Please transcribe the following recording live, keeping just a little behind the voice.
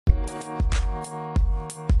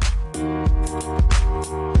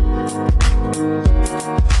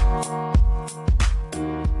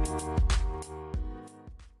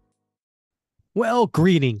Well,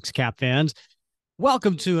 greetings, Cap fans.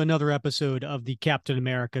 Welcome to another episode of the Captain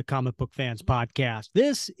America Comic Book Fans Podcast.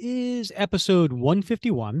 This is episode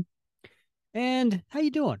 151. And how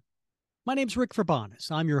you doing? My name's Rick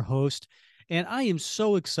Verbanis. I'm your host, and I am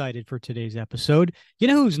so excited for today's episode. You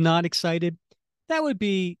know who's not excited? That would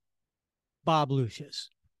be Bob Lucius,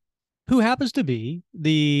 who happens to be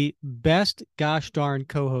the best gosh darn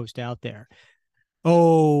co-host out there.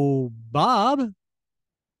 Oh, Bob,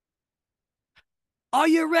 are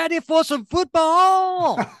you ready for some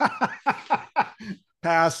football?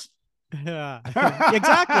 Pass.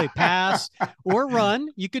 Exactly. Pass or run.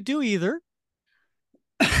 You could do either.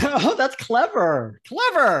 Oh, that's clever.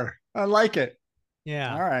 Clever. I like it.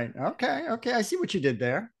 Yeah. All right. Okay. Okay. I see what you did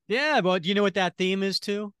there. Yeah. Well, do you know what that theme is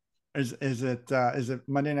too? Is it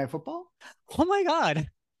Monday Night Football? Oh my God.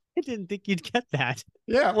 I didn't think you'd get that.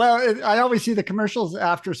 Yeah. Well, I always see the commercials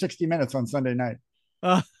after 60 Minutes on Sunday night.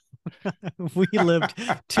 We lived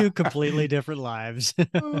two completely different lives.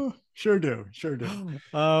 Oh, sure do. Sure do.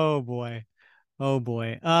 Oh boy. Oh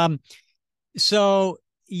boy. So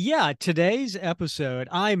yeah, today's episode,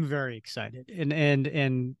 I'm very excited.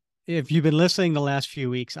 And if you've been listening the last few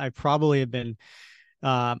weeks, I probably have been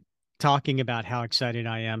talking about how excited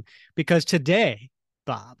I am because today,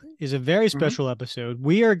 Bob, is a very special episode.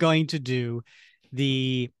 We are going to do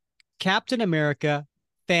the Captain America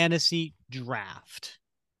Fantasy Draft.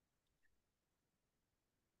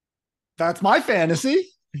 That's my fantasy.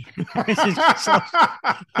 I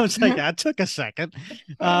was like, that took a second.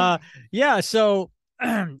 Yeah, so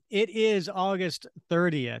it is August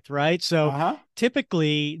 30th, right? So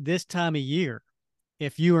typically this time of year,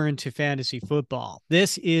 if you are into fantasy football,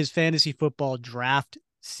 this is fantasy football draft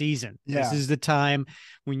season. Yeah. This is the time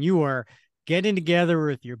when you are getting together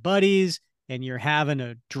with your buddies and you're having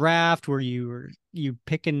a draft where you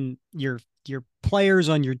picking your players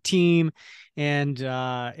on your team and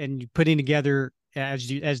you putting together as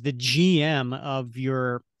the GM of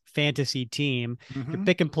your fantasy team. You're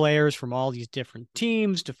picking players from all these different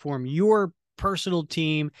teams to form your personal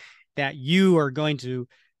team that you are going to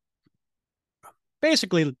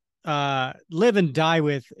basically live and die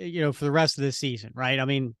with, for the rest of the season, right? I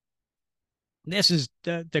mean, this is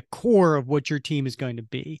the core of what your team is going to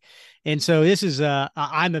be. And so this is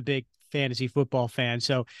I'm a big fantasy football fan.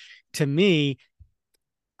 So to me,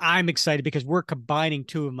 I'm excited because we're combining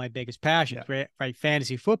two of my biggest passions, right?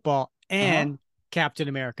 Fantasy football and Captain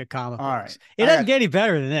America comic books. Right. It doesn't get any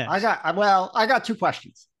better than this. I got two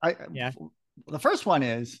questions. The first one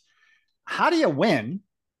is, how do you win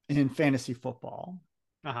in fantasy football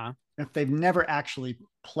if they've never actually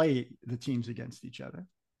played the teams against each other?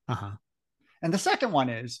 And the second one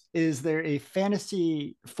is there a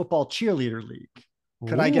fantasy football cheerleader league?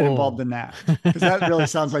 Could I get involved in that? Because that really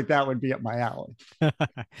sounds like that would be up my alley.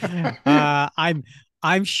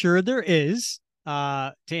 I'm sure there is.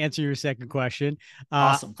 To answer your second question,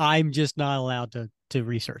 awesome. I'm just not allowed to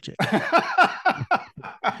research it.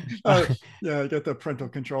 Yeah, I get the parental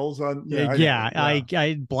controls on.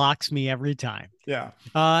 It blocks me every time. Yeah.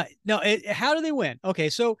 No. How do they win? Okay,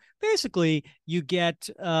 so basically, you get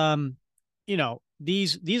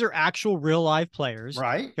these are actual real life players,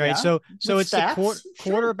 right? Yeah. So it's stats, the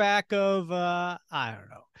quarterback of I don't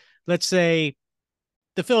know, let's say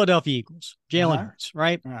the Philadelphia Eagles, Jalen Hurts,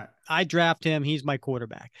 right? I draft him. He's my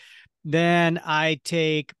quarterback. Then I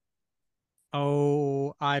take,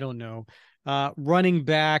 I don't know, running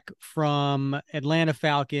back from Atlanta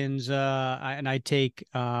Falcons, and I take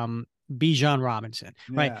Bijan Robinson,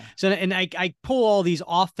 right? So, and I pull all these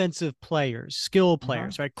offensive players, skill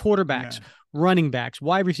players, right? Quarterbacks, running backs,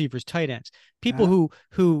 wide receivers, tight ends, people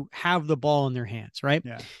who have the ball in their hands, right?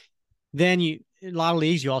 Yeah. Then a lot of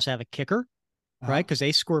leagues, you also have a kicker, right? Because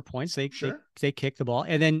they score points, they kick the ball,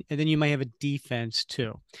 and then you might have a defense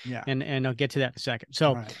too. Yeah. And I'll get to that in a second.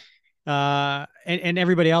 So, and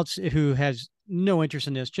everybody else who has no interest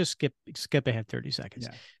in this, just skip ahead 30 seconds.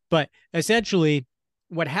 Yeah. But essentially,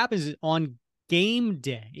 what happens is on game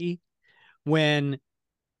day, when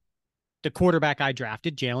the quarterback I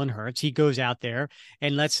drafted, Jalen Hurts, he goes out there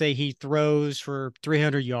and let's say he throws for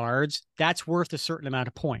 300 yards. That's worth a certain amount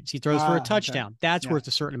of points. He throws for a touchdown. That's worth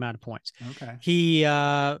a certain amount of points. Okay.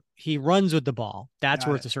 He runs with the ball. That's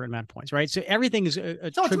worth a certain amount of points, right? So everything is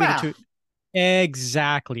attributed to.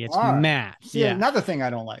 Exactly. It's math. See, another thing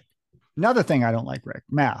I don't like, Rick,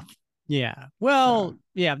 math. Yeah. Well,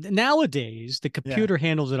 nowadays the computer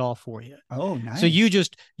handles it all for you. Oh, nice. So you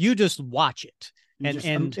just watch it.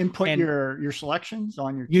 And input your selections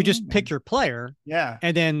on your team. You just pick your player. Yeah.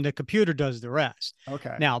 And then the computer does the rest.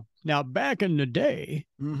 Okay. Now, now back in the day,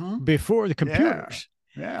 before the computers,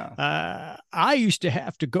 I used to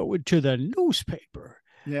have to go into the newspaper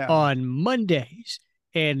on Mondays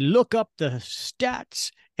and look up the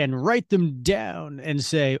stats and write them down and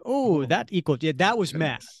say, oh, that equals, that was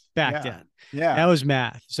math back then. Yeah. That was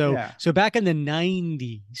math. So back in the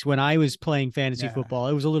 90s, when I was playing fantasy football,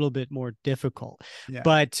 it was a little bit more difficult.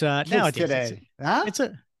 But nowadays, today,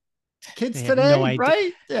 kids today, no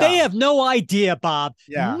right? Yeah. They have no idea, Bob.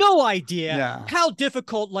 No idea how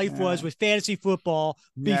difficult life was with fantasy football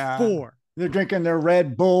before. They're drinking their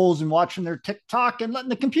Red Bulls and watching their TikTok and letting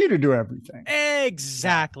the computer do everything.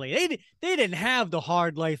 Exactly. They didn't have the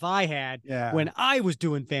hard life I had when I was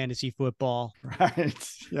doing fantasy football. Right.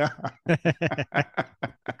 Yeah.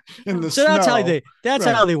 In the snow. That's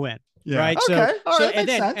how they went. Yeah. Right. Okay. So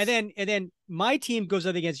and then my team goes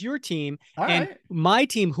up against your team, my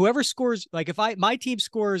team, whoever scores, like if my team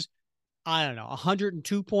scores, I don't know,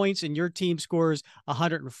 102 points and your team scores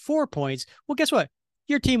 104 points. Well, guess what?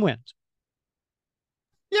 Your team wins.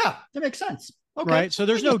 Yeah, that makes sense. Okay. Right. So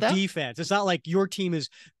there's no defense. It's not like your team is,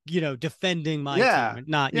 defending my team.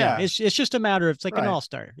 Not, it's just a matter of, it's like an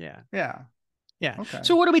all-star. Yeah. Yeah. Yeah. Okay.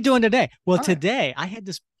 So what are we doing today? Well, today I had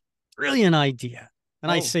this brilliant idea. And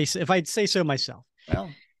if I'd say so myself, well,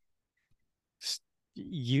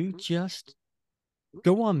 you just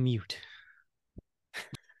go on mute.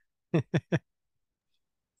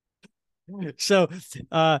 So,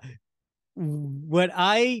 what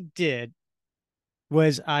I did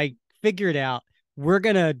was I figured out I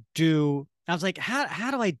was like, how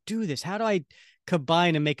do I do this? How do I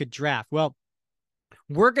combine and make a draft? Well,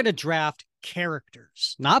 we're going to draft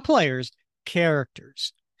characters, not players,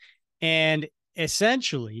 characters. And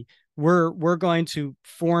essentially we're going to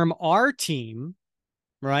form our team,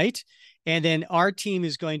 right? And then our team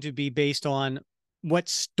is going to be based on what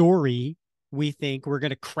story we think we're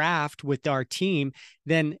going to craft with our team.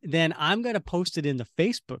 Then I'm going to post it in the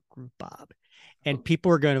Facebook group, Bob, and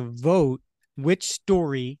people are going to vote which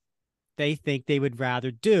story they think they would rather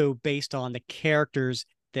do based on the characters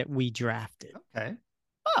that we drafted. Okay.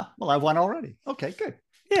 Well, I won already. Okay, good.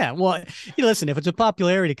 Yeah, well, listen, if it's a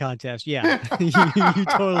popularity contest, you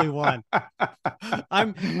totally won.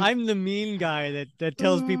 I'm the mean guy that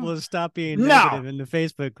tells people to stop being negative in the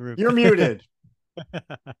Facebook group. You're muted.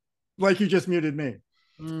 Like you just muted me.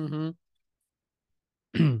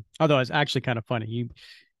 Although it's actually kind of funny.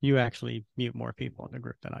 You actually mute more people in the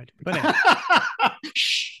group than I do. But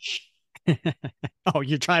anyway. Oh,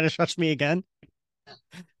 you're trying to shush me again?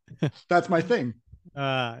 That's my thing.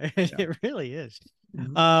 It really is.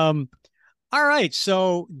 All right.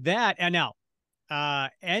 So and now,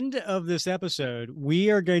 end of this episode, we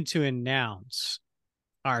are going to announce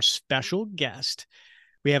our special guest.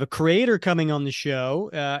 We have a creator coming on the show.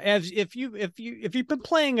 If you've been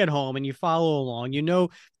playing at home and you follow along,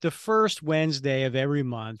 the first Wednesday of every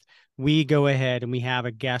month, we go ahead and we have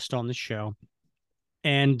a guest on the show.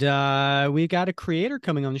 And we got a creator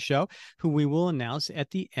coming on the show who we will announce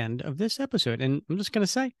at the end of this episode. And I'm just going to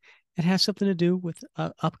say, it has something to do with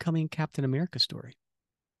an upcoming Captain America story.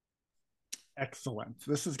 Excellent.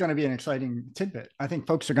 This is going to be an exciting tidbit. I think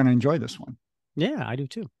folks are going to enjoy this one. Yeah, I do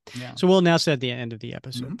too. Yeah. So we'll announce that at the end of the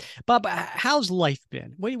episode. Bob, how's life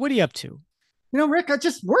been? What are you up to? Rick, I'm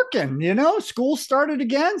just working, school started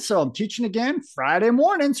again. So I'm teaching again Friday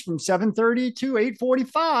mornings from 7:30 to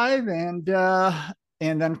 8:45.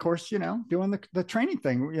 And then of course, doing the training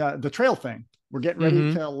thing, the trail thing. We're getting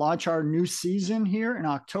ready to launch our new season here in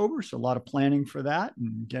October. So a lot of planning for that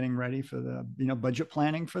and getting ready for the, budget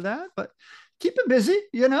planning for that, but keeping busy,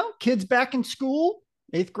 kids back in school,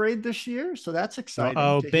 8th grade this year. So that's exciting.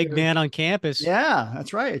 Oh, big man on campus. Yeah,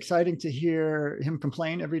 that's right. Exciting to hear him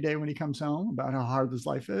complain every day when he comes home about how hard his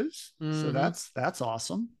life is. So that's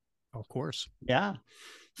awesome. Of course. Yeah.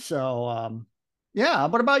 So,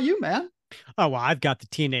 what about you, man? Oh, well, I've got the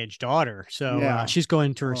teenage daughter. So she's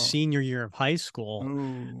going to her senior year of high school.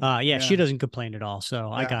 She doesn't complain at all. So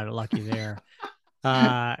I got it lucky there.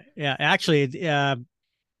 Actually,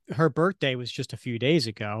 her birthday was just a few days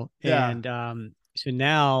ago. Yeah. And so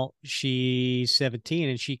now she's 17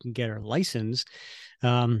 and she can get her license.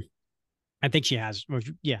 I think she has.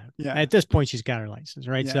 At this point, she's got her license,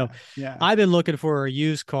 right? So I've been looking for a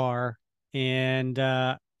used car, and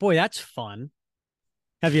boy, that's fun.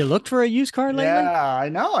 Have you looked for a used car lately? Yeah, I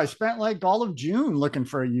know. I spent like all of June looking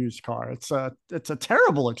for a used car. It's a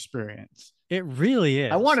terrible experience. It really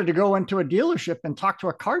is. I wanted to go into a dealership and talk to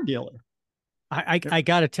a car dealer. I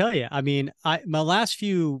got to tell you, I mean, my last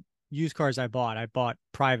few used cars I bought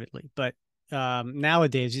privately, but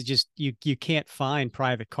nowadays it's just you can't find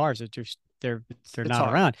private cars. There's they're not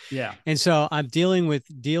hard. Around. Yeah. And so I'm dealing with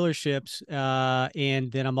dealerships,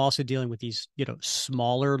 and then I'm also dealing with these,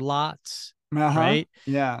 smaller lots, right?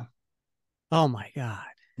 Yeah. Oh my God.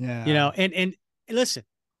 Yeah. And listen,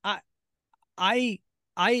 I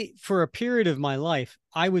for a period of my life,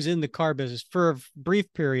 I was in the car business for a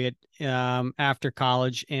brief period after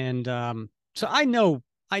college, and so I know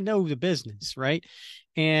the business, right?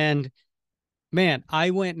 And man, I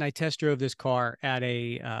went and I test drove this car at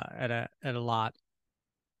a lot,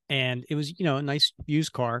 and it was a nice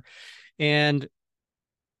used car, and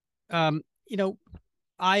um you know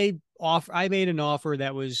I made an offer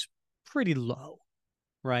that was pretty low,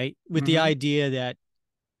 right, with the idea that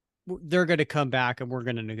they're going to come back and we're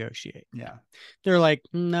going to negotiate. Yeah. They're like,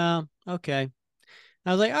 no, okay.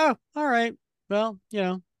 I was like, oh, all right. Well,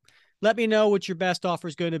 let me know what your best offer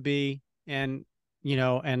is going to be. And,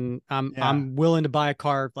 I'm willing to buy a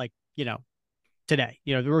car like, today,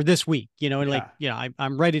 or this week,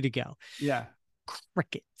 I'm ready to go. Yeah.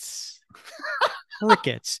 Crickets.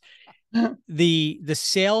 Crickets. The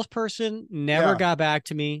salesperson never got back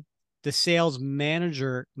to me. The sales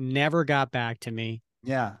manager never got back to me.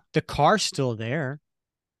 Yeah. The car's still there.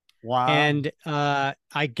 Wow. And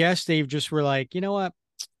I guess they just were like, you know what?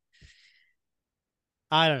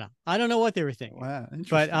 I don't know. I don't know what they were thinking. Wow,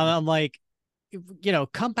 but I'm like,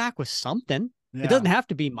 come back with something. Yeah. It doesn't have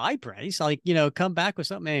to be my price. Like, come back with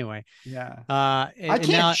something anyway. Yeah. I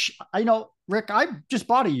can't. I know, Rick, I just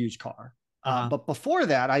bought a used car. But before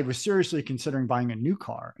that, I was seriously considering buying a new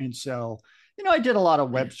car. And so, I did a lot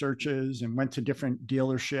of web searches and went to different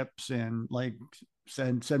dealerships and like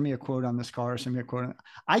said, send me a quote on this car, send me a quote.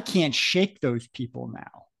 I can't shake those people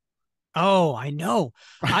now. Oh, I know.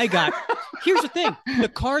 Here's the thing. The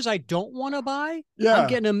cars I don't want to buy, I'm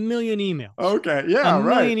getting a million emails. Okay. Yeah. A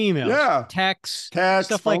million emails. Yeah. Texts,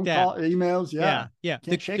 stuff like that. Call, emails. Yeah. Yeah.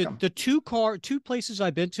 The two places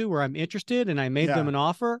I've been to where I'm interested and I made them an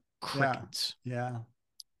offer, crickets. Yeah.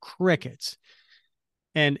 Crickets.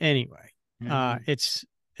 And anyway,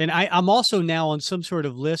 I'm also now on some sort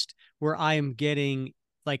of list where I am getting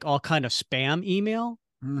like all kind of spam email.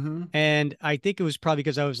 And I think it was probably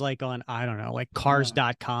because I was like on, I don't know, like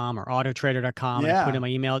cars.com or autotrader.com. And I put in my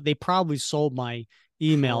email. They probably sold my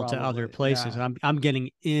email to other places. And I'm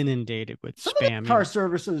getting inundated with spam. Of the car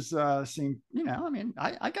services seem,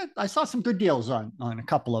 I saw some good deals on a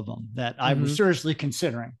couple of them that I was seriously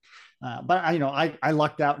considering. But I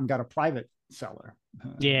lucked out and got a private seller.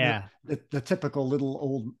 The typical little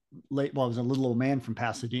old it was a little old man from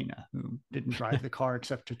Pasadena who didn't drive the car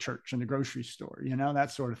except to church and the grocery store,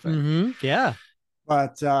 that sort of thing. Yeah.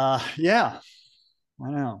 But I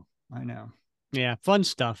know. Yeah. Fun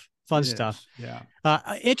stuff. Yeah.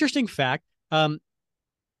 Interesting fact. So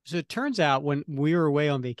it turns out when we were away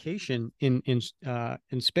on vacation in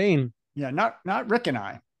Spain. Yeah. Not Rick and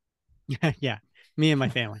I. Yeah. Me and my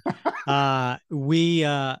family.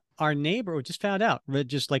 Our neighbor just found out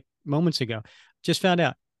just like moments ago,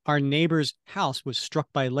 our neighbor's house was struck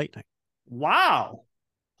by lightning. Wow.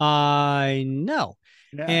 I know.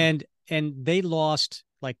 Yeah. And they lost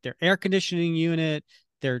like their air conditioning unit,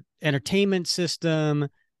 their entertainment system,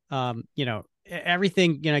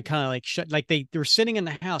 everything, kind of like shut, like they were sitting in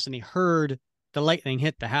the house and they heard the lightning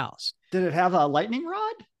hit the house. Did it have a lightning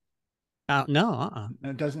rod? No.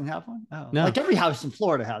 It doesn't have one? Oh. No. Like every house in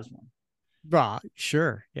Florida has one.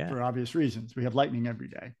 Sure. Yeah. For obvious reasons. We have lightning every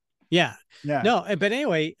day. Yeah. No, but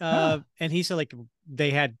anyway, and he said like they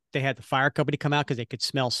had the fire company come out because they could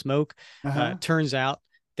smell smoke. Turns out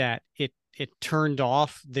that it turned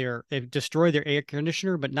off it destroyed their air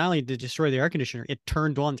conditioner, but not only did it destroy their air conditioner, it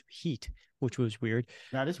turned on their heat, which was weird.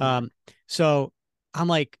 That is weird. So I'm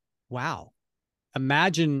like, wow,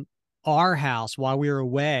 imagine our house while we were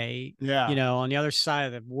away, on the other side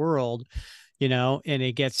of the world, and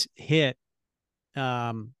it gets hit.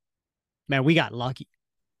 Man, we got lucky.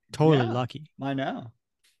 Totally lucky. I know.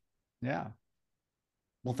 Yeah.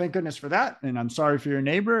 Well, thank goodness for that. And I'm sorry for your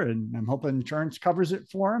neighbor, and I'm hoping insurance covers it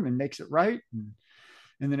for him and makes it right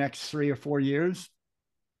in the next 3 or 4 years,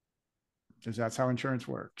 because that's how insurance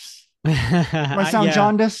works. Do I sound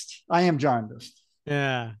jaundiced? I am jaundiced.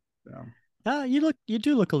 Yeah. So. You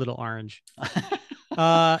do look a little orange.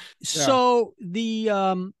 So the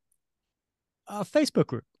Facebook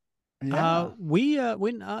group. Yeah. We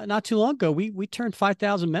not too long ago we turned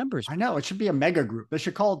 5,000 members. I know, it should be a mega group. They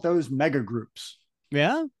should call it those mega groups.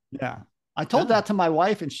 Yeah. Yeah. I told that to my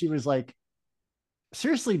wife and she was like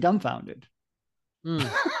seriously dumbfounded. I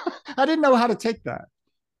didn't know how to take that.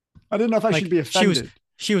 I didn't know if I should be offended.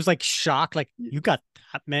 She was like shocked, like, you got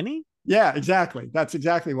that many? Yeah, exactly. That's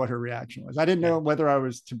exactly what her reaction was. I didn't know whether I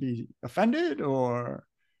was to be offended or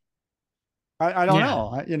I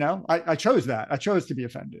don't know. I chose that. I chose to be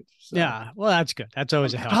offended. So. Yeah. Well, that's good. That's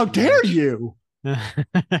always a help. How dare you?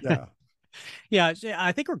 Yeah. Yeah.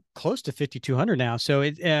 I think we're close to 5,200 now. So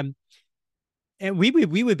and we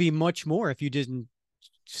would be much more if you didn't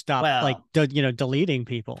stop deleting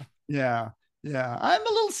people. Yeah. Yeah. I'm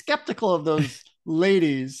a little skeptical of those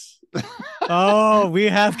ladies. Oh, we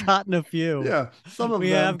have gotten a few. Yeah. Some of we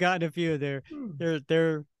them have gotten a few. They're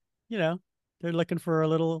they're looking for a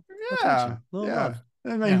little attention, a little love.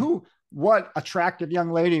 I mean, what attractive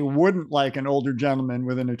young lady wouldn't like an older gentleman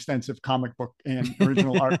with an extensive comic book and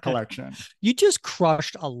original art collection? You just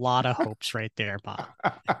crushed a lot of hopes right there, Bob.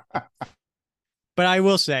 But I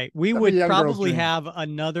will say, we would probably have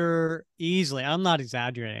another easily, I'm not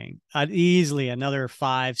exaggerating, easily another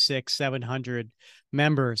 500, 600, 700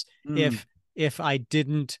 members if I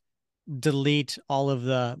didn't delete all of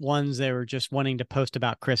the ones they were just wanting to post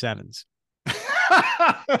about Chris Evans.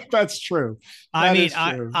 That's true.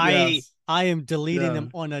 I am deleting them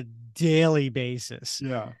on a daily basis.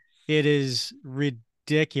 Yeah. It is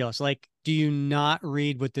ridiculous. Like, do you not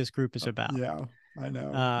read what this group is about? Yeah, I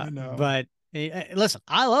know. But listen,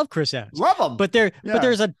 I love Chris Evans. Love him. But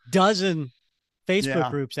there's a dozen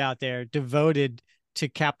Facebook groups out there devoted to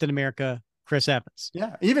Captain America Chris Evans.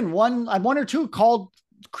 Yeah. Even one or two called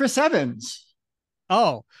Chris Evans.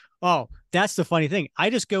 Oh, that's the funny thing. I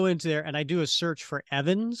just go into there and I do a search for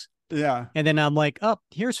Evans. Yeah. And then I'm like, oh,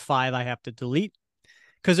 here's 5 I have to delete.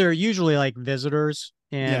 Because they're usually like visitors.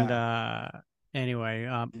 And anyway,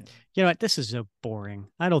 you know what? This is so boring.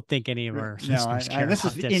 I don't think any of our listeners care this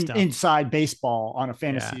about is this stuff. Inside baseball on a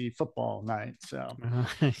fantasy football night. So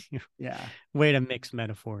yeah. Way to mix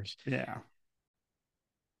metaphors. Yeah.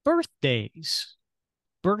 Birthdays.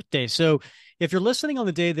 So if you're listening on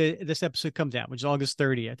the day that this episode comes out, which is August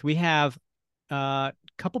 30th, we have a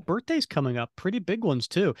couple birthdays coming up, pretty big ones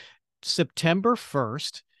too. September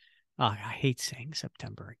 1st. Oh, I hate saying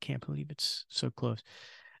September. I can't believe it's so close.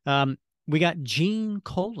 We got Gene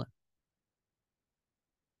Colan.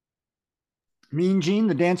 Mean Gene,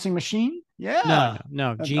 the dancing machine? Yeah.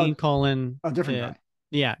 No. Gene Colan. A different guy.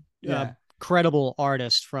 Yeah. Credible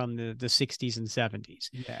artist from the 60s and 70s.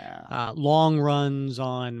 Yeah. Long runs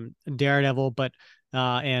on Daredevil, but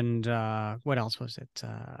and what else was it?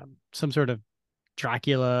 Some sort of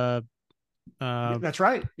Dracula that's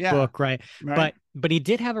right. Yeah. Book, right? But he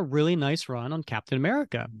did have a really nice run on Captain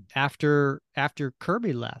America after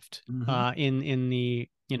Kirby left in the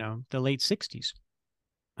the late 60s.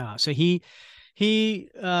 So he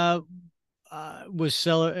would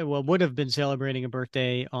have been celebrating a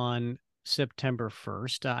birthday on September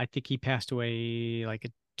 1st. I think he passed away like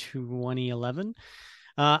in 2011.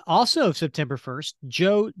 Also September 1st,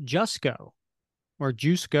 Joe Jusko. Or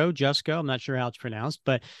Jusko, I'm not sure how it's pronounced,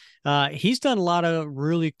 but he's done a lot of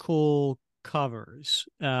really cool covers,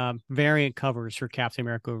 variant covers for Captain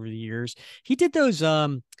America over the years. He did those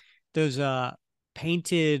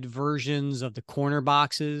painted versions of the corner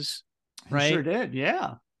boxes, right? He sure did,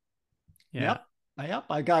 yeah. Yep.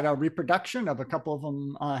 I got a reproduction of a couple of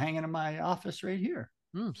them hanging in my office right here.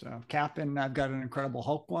 So Cap, and I've got an Incredible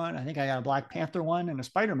Hulk one. I think I got a Black Panther one and a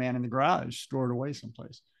Spider-Man in the garage stored away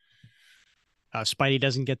someplace. Spidey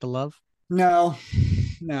doesn't get the love? No.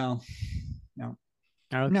 Okay.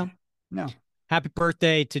 No. Happy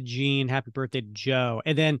birthday to Gene. Happy birthday to Joe.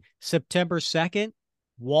 And then September 2nd,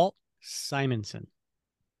 Walt Simonson.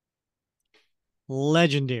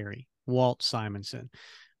 Legendary Walt Simonson.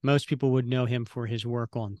 Most people would know him for his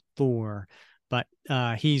work on Thor, but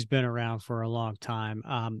he's been around for a long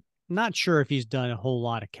time. Not sure if he's done a whole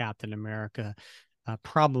lot of Captain America.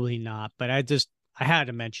 Probably not, but I had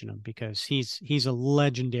to mention him because he's a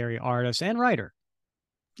legendary artist and writer.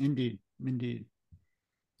 Indeed.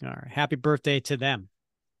 All right. Happy birthday to them.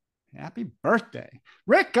 Happy birthday.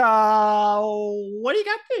 Rick, what do you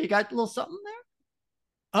got there? You got a little something there?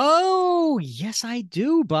 Oh, yes, I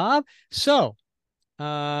do, Bob. So,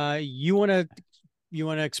 you want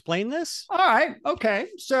to explain this? All right. Okay.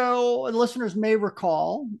 So listeners may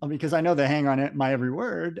recall, because I know they hang on it, my every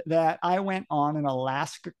word, that I went on an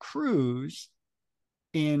Alaska cruise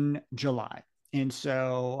in July. And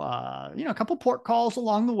so, a couple port calls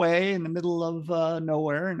along the way in the middle of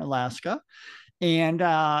nowhere in Alaska. And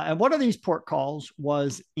one of these port calls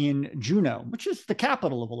was in Juneau, which is the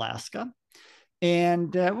capital of Alaska.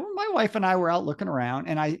 And my wife and I were out looking around,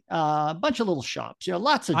 and a bunch of little shops,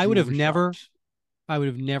 lots of. I would have never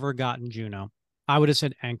gotten Juneau. I would have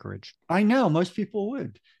said Anchorage. I know most people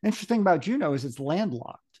would. Interesting about Juneau is it's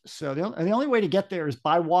landlocked. So the only way to get there is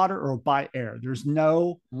by water or by air. There's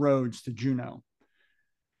no roads to Juneau.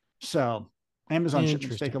 So Amazon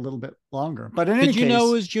shipments take a little bit longer. But in any case, did you know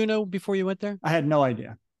it was Juneau before you went there? I had no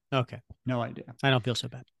idea. Okay. No idea. I don't feel so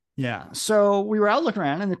bad. Yeah. So we were out looking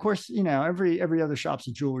around, and of course, every other shop's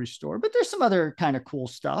a jewelry store, but there's some other kind of cool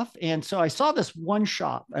stuff. And so I saw this one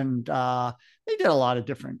shop, and they did a lot of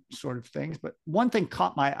different sort of things, but one thing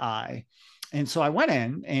caught my eye. And so I went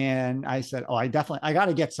in and I said, I got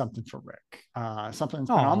to get something for Rick. Something that's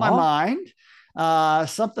been on my mind,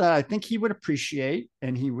 something that I think he would appreciate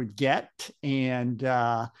and he would get. And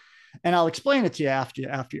I'll explain it to you after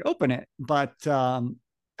you open it. But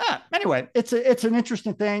anyway, it's an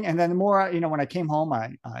interesting thing. And then the more, when I came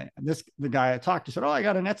home, the guy I talked to said, I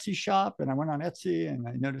got an Etsy shop, and I went on Etsy and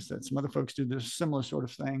I noticed that some other folks do this similar sort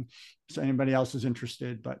of thing. So anybody else is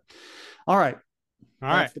interested, but all right. All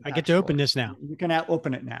right. I get to open this now. You can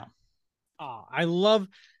open it now. Oh,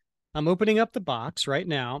 I'm opening up the box right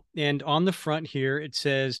now. And on the front here, it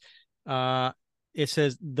says, the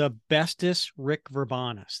bestest Rick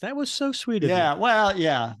Verbanis. That was so sweet of you. Yeah. Well,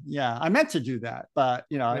 yeah. I meant to do that, but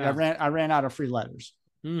I ran out of free letters.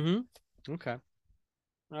 Mm-hmm. Okay.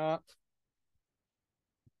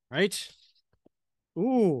 Right.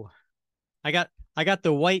 Ooh, I got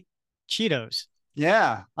the white Cheetos.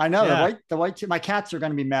 Yeah, I know. Yeah. The white, my cats are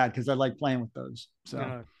going to be mad because I like playing with those.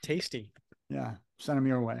 So tasty. Yeah. Send them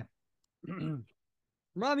your way.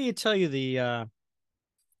 Let me tell you the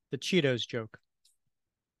Cheetos joke.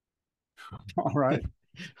 All right.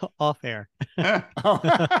 Off air. All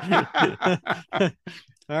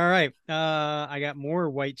right. I got more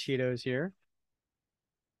white Cheetos here.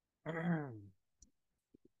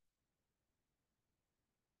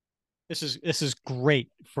 This is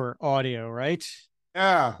great for audio, right?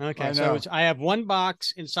 Yeah. Okay. So I have one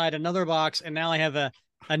box inside another box, and now I have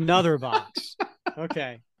another box.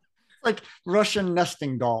 Okay. Like Russian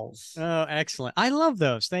nesting dolls. Oh, excellent. I love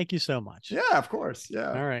those. Thank you so much. Yeah, of course.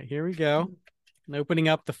 Yeah. All right, here we go. I'm opening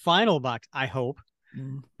up the final box, I hope.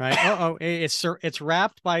 Right. It's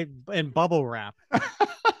wrapped in bubble wrap.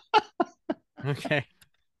 Okay.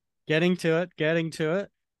 Getting to it.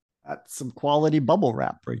 That's some quality bubble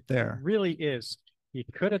wrap right there. It really is. You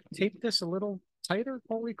could have taped this a little tighter.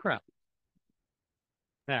 Holy crap.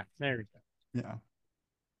 Yeah, there we go. Yeah.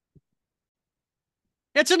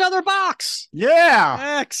 It's another box.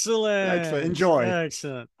 Yeah. Excellent. Enjoy.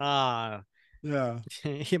 Excellent. Yeah.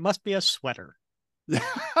 It must be a sweater.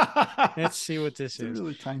 Let's see what this is. A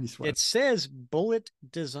really tiny sweater. It says Bullet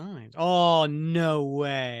Designs. Oh, no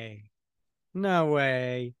way. No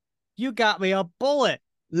way. You got me a bullet.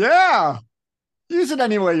 Yeah. Use it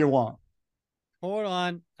any way you want. Hold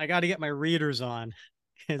on. I got to get my readers on.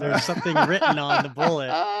 There's something written on the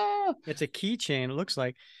bullet. It's a keychain, it looks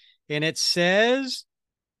like. And it says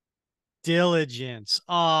Diligence.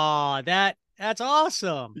 Oh, that's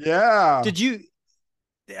awesome. Yeah.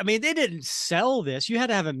 They didn't sell this. You had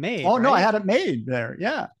to have it made. Oh, right? No, I had it made there.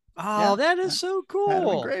 Yeah. Oh, that is so cool. I had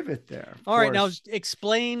to engrave it there. All right, now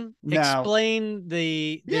explain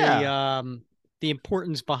the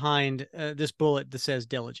importance behind this bullet that says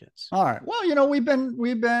Diligence. All right. Well, we've been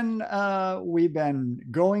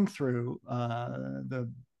going through the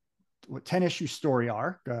 10-issue story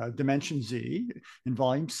arc, Dimension Z, in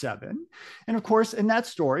volume 7, and of course in that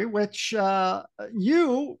story, which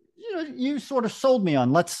you sort of sold me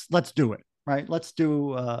on. Let's do it. Right. Let's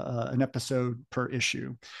do an episode per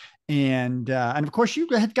issue. And of course, you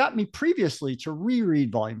had got me previously to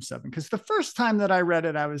reread volume 7, because the first time that I read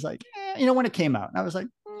it, I was like, when it came out, and I was like,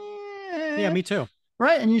 yeah, me too.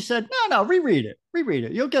 Right. And you said, no, reread it.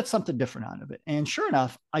 You'll get something different out of it. And sure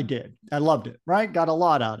enough, I did. I loved it. Right. Got a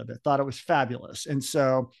lot out of it. Thought it was fabulous. And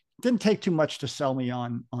so it didn't take too much to sell me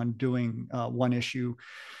on doing one issue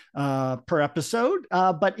per episode.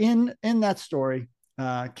 But in that story,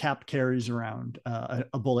 Cap carries around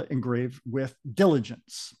a bullet engraved with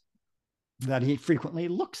Diligence that he frequently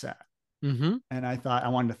looks at. Mm-hmm. And I thought I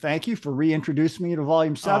wanted to thank you for reintroducing me to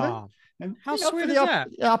volume 7. And how sweet is that?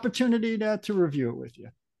 The opportunity to review it with you.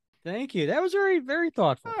 Thank you. That was very, very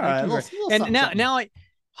thoughtful. All right, and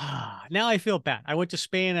now I feel bad. I went to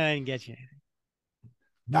Spain and I didn't get you anything.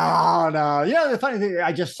 No. The funny thing,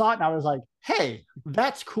 I just saw it and I was like, hey,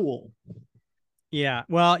 that's cool. Yeah.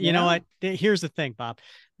 Well, you know what? Here's the thing, Bob.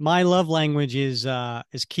 My love language is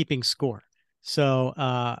keeping score. So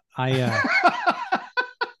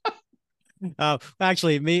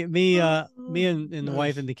actually, me and the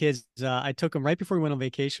wife and the kids, I took them right before we went on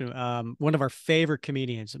vacation. One of our favorite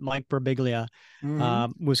comedians, Mike Birbiglia,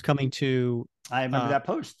 was coming to. I remember that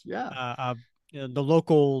post. Yeah. The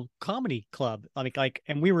local comedy club,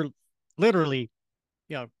 and we were literally,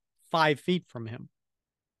 5 feet from him.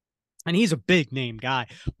 And he's a big name guy,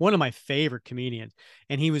 one of my favorite comedians.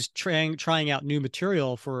 And he was trying out new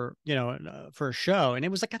material for, for a show. And it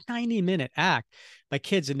was like a 90-minute act. My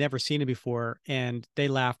kids had never seen it before and they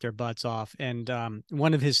laughed their butts off. And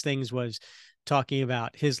one of his things was talking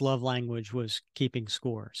about his love language was keeping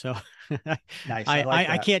score. So nice.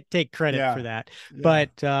 I can't take credit for that. Yeah.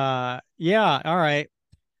 But yeah. All right.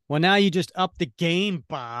 Well, now you just up the game,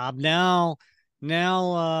 Bob. Now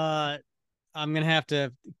I'm going to have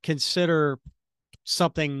to consider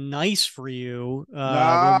something nice for you.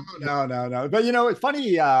 No. But it's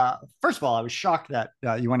funny. First of all, I was shocked that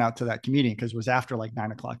you went out to that comedian because it was after like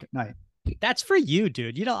 9:00 at night. That's for you,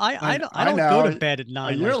 dude. I don't go to bed at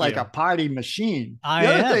 9. You're like a party machine. The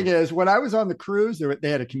other thing is, when I was on the cruise, they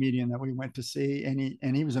had a comedian that we went to see,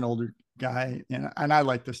 and he was an older guy, and I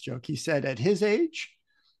like this joke. He said at his age,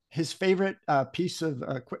 his favorite piece of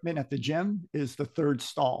equipment at the gym is the third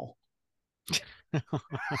stall. I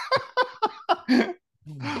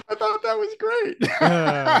thought that was great.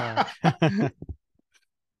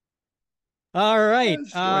 All right.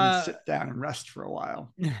 Just go ahead and sit down and rest for a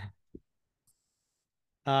while.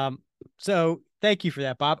 So thank you for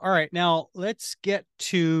that, Bob. All right, now let's get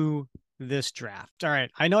to this draft. All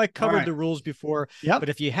right. I know I covered the rules before, but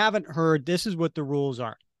if you haven't heard, this is what the rules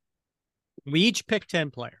are. We each pick 10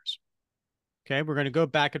 players. Okay, we're going to go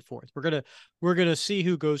back and forth. We're going to see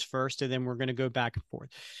who goes first, and then we're going to go back and forth.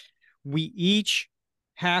 We each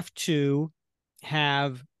have to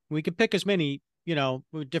we could pick as many,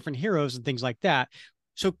 different heroes and things like that.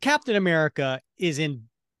 So Captain America is in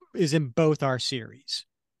both our series.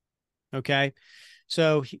 Okay,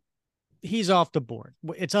 so he's off the board.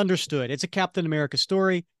 It's understood. It's a Captain America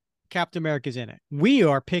story. Captain America's in it. We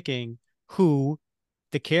are picking who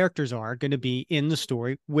the characters are going to be in the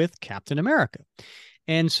story with Captain America.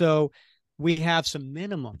 And so we have some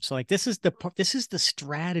minimums. So like this is the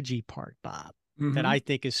strategy part, Bob, that I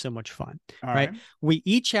think is so much fun. All right. We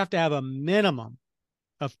each have to have a minimum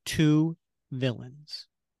of 2 villains.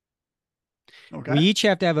 Okay. We each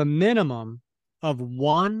have to have a minimum of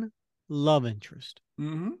 1 love interest.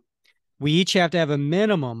 We each have to have a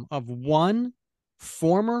minimum of 1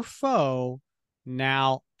 former foe,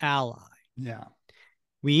 now ally. Yeah.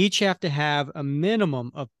 We each have to have a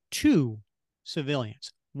minimum of 2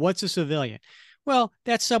 civilians. What's a civilian? Well,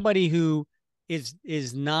 that's somebody who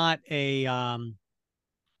is not a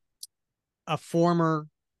former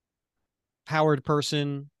powered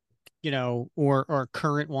person, or a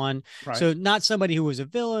current one. Right. So not somebody who was a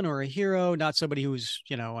villain or a hero, not somebody who was,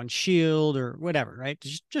 on SHIELD or whatever, right?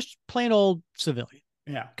 Just plain old civilian.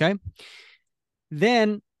 Yeah. Okay.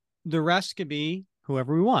 Then the rest could be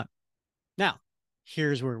whoever we want. Now,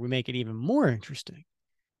 here's where we make it even more interesting.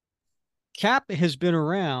 Cap has been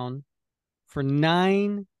around for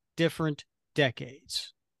 9 different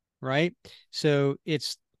decades, right? So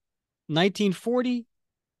it's 1940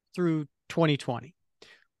 through 2020.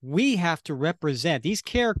 We have to represent, these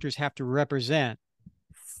characters have to represent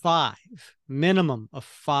 5, minimum of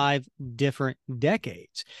 5 different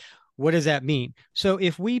decades. What does that mean? So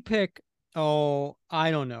if we pick, I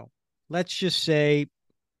don't know, let's just say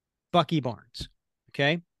Bucky Barnes,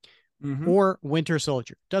 okay? Or Winter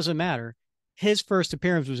Soldier, doesn't matter. His first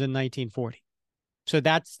appearance was in 1940. So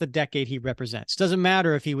that's the decade he represents. Doesn't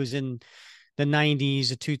matter if he was in the 90s,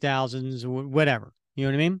 the 2000s, or whatever. You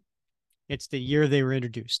know what I mean? It's the year they were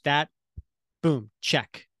introduced. That, boom,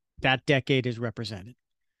 check. That decade is represented.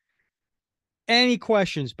 Any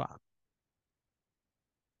questions, Bob?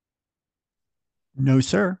 No,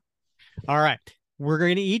 sir. All right. We're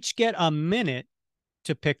going to each get a minute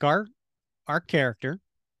to pick our character,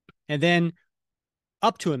 and then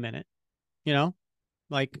up to a minute,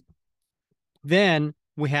 then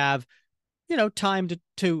we have, time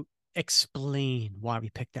to explain why we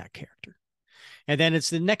picked that character. And then it's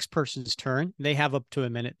the next person's turn. They have up to a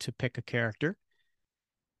minute to pick a character.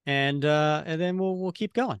 And then we'll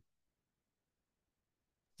keep going.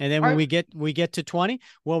 And then when we get to 20,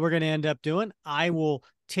 what we're going to end up doing, I will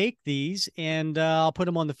take these and I'll put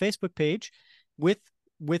them on the Facebook page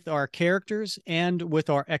with our characters and with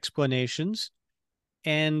our explanations.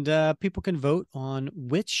 And people can vote on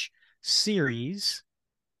which series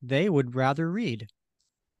they would rather read.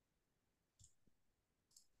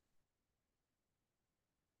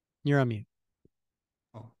 You're on mute.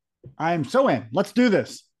 I'm so in. Let's do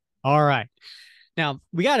this. All right. Now,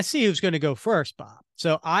 we got to see who's going to go first, Bob.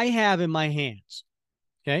 So I have in my hands,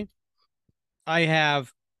 okay, I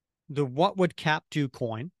have the What Would Cap Do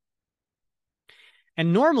coin.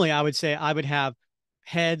 And normally I would say I would have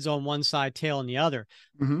heads on one side, tail on the other.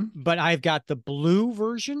 But I've got the blue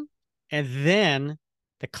version and then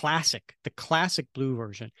the classic blue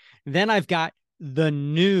version. Then I've got the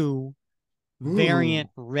new variant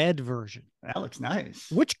red version. That looks nice.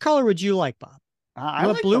 Which color would you like, Bob? I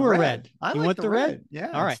like blue or red? You want the red?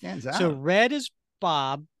 Yeah. All right. Stands out. So red is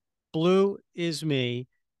Bob, blue is me.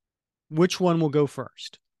 Which one will go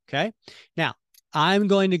first? Okay. Now I'm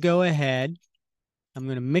going to go ahead. I'm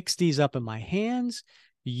going to mix these up in my hands.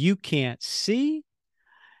 You can't see.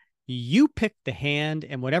 You pick the hand,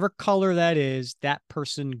 and whatever color that is, that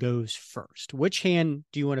person goes first. Which hand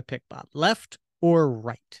do you want to pick, Bob? Left or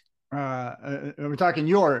right? We're talking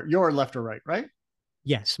your left or right, right?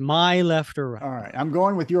 Yes, my left or right. All right. I'm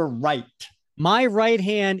going with your right. My right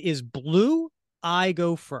hand is blue. I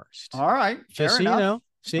go first. All right. Just so you know.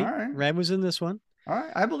 See, right. Red was in this one. All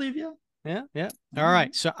right. I believe you. Yeah. All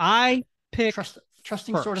right. So I pick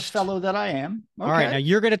trusting first. Sort of fellow that I am. Okay. All right. Now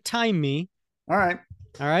you're going to time me. All right.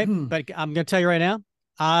 But I'm going to tell you right now,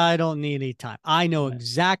 I don't need any time. I know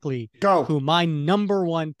exactly who my number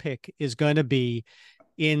one pick is going to be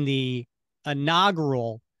in the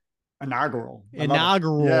inaugural.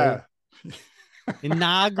 Yeah.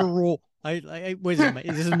 Inaugural. What is it?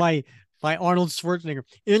 This is my Arnold Schwarzenegger.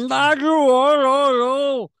 Inaugural.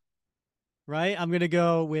 Right? I'm going to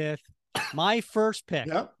go with my first pick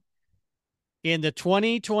in the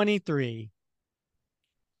 2023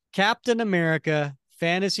 Captain America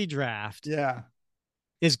Fantasy Draft. Yeah.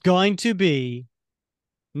 Is going to be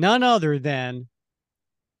none other than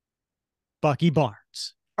Bucky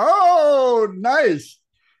Barnes. Oh, nice.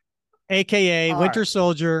 AKA Winter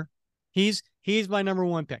Soldier. He's my number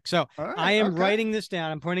one pick. So I am writing this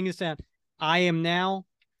down. I'm putting this down. I am now.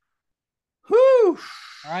 All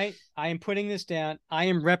right. I am putting this down. I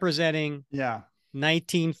am representing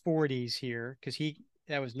 1940s here because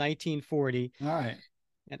that was 1940. All right.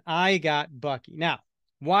 And I got Bucky. Now,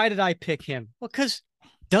 why did I pick him? Well, because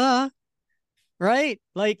duh. Right?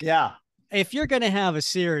 Like, if you're going to have a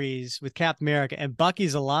series with Captain America and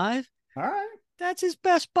Bucky's alive, all right, that's his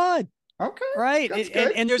best bud. Okay. Right?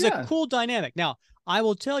 And there's a cool dynamic. Now, I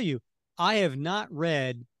will tell you, I have not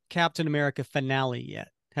read Captain America finale yet.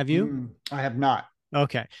 Have you? I have not.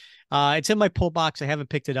 Okay. It's in my pull box. I haven't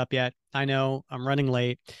picked it up yet. I know I'm running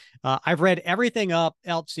late. I've read everything else,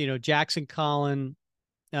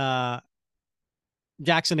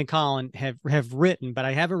 Jackson and Colin have written, but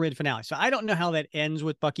I haven't read finale. So I don't know how that ends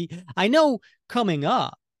with Bucky. I know coming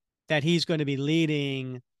up that he's going to be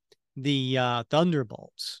leading the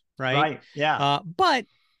Thunderbolts, right? Right. Yeah. But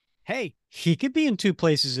hey, he could be in two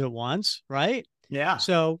places at once, right? Yeah.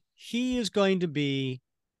 So he is going to be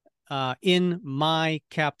in my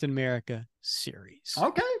Captain America series.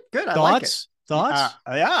 Okay, good. I like it. Thoughts?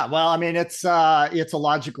 Yeah. Well, I mean, it's a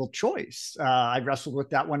logical choice. I wrestled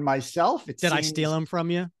with that one myself. Did I steal him from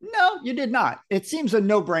you? No, you did not. It seems a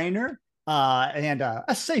no-brainer and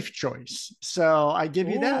a safe choice. So I give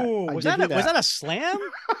you that. Was that a slam?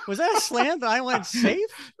 Was that a slam that I went safe?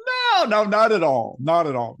 No, not at all. Not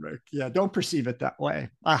at all, Rick. Yeah, don't perceive it that way.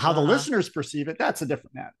 How the listeners perceive it, that's a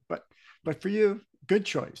different matter. But for you, good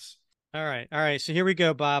choice. All right. So here we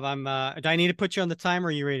go, Bob. Do I need to put you on the timer?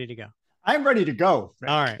 Are you ready to go? I'm ready to go,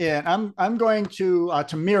 Rick. All right. And I'm going to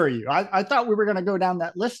mirror you. I thought we were going to go down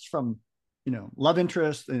that list from, love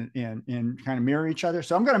interest and kind of mirror each other.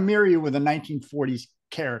 So I'm going to mirror you with a 1940s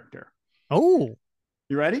character. Oh.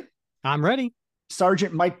 You ready? I'm ready.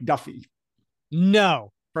 Sergeant Mike Duffy.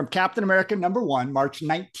 No. From Captain America #1, March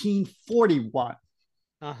 1941.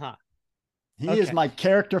 Uh-huh. He is my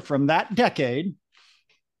character from that decade.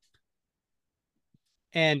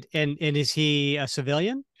 And is he a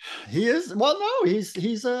civilian? He is. Well, no,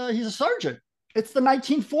 he's a sergeant. It's the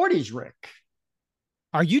 1940s, Rick.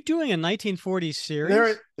 Are you doing a 1940s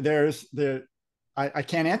series? I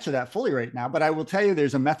can't answer that fully right now, but I will tell you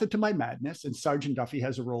there's a method to my madness, and Sergeant Duffy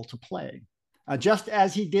has a role to play, just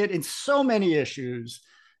as he did in so many issues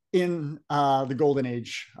in the Golden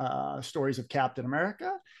Age stories of Captain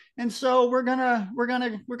America. And so we're gonna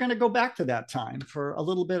go back to that time for a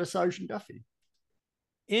little bit of Sergeant Duffy.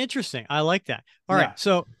 Interesting. I like that. All right.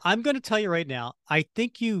 So I'm going to tell you right now, I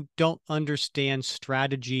think you don't understand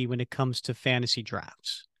strategy when it comes to fantasy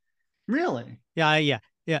drafts. Really? Yeah.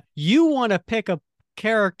 You want to pick a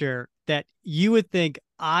character that you would think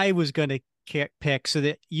I was going to pick so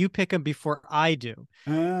that you pick him before I do.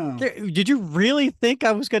 Oh. Did you really think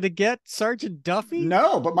I was going to get Sergeant Duffy?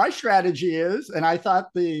 No, but my strategy is, and I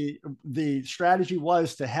thought the strategy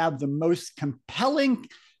was to have the most compelling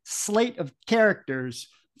slate of characters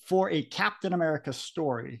for a Captain America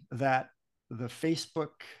story that the Facebook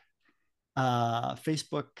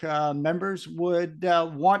members would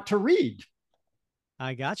want to read.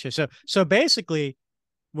 I got you. So basically,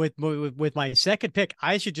 with my second pick,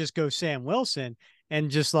 I should just go Sam Wilson and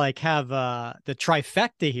just like have the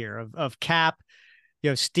trifecta here of Cap,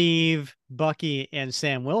 Steve, Bucky, and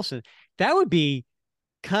Sam Wilson. That would be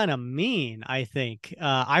kind of mean, I think.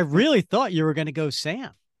 I really thought you were going to go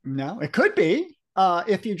Sam. No, it could be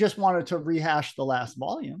if you just wanted to rehash the last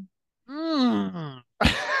volume.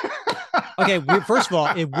 Okay, first of all,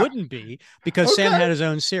 it wouldn't be because Sam had his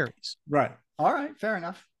own series. Right. All right. Fair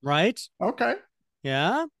enough. Right. Okay.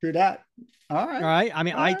 Yeah. Do that. All right. All right. I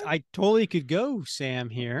mean, I totally could go Sam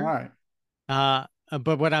here. All right.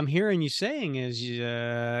 But what I'm hearing you saying is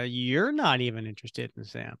you're not even interested in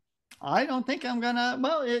Sam. I don't think I'm gonna.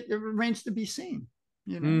 Well, it remains to be seen.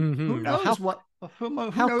 Who knows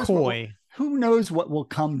who knows what will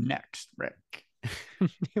come next, Rick?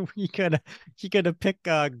 you gotta pick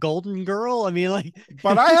a Golden Girl. I mean, like,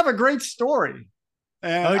 but I have a great story,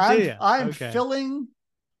 and I'm okay. filling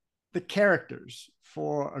the characters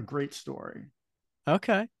for a great story.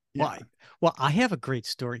 Okay. Yeah. Well, I have a great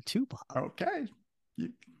story too, Bob. Okay.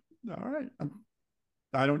 All right.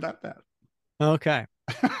 I don't doubt that. Okay.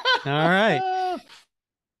 All right.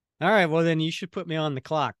 All right. Well, then you should put me on the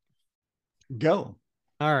clock. Go.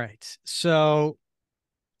 All right. So,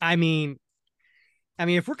 I mean,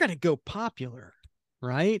 if we're going to go popular,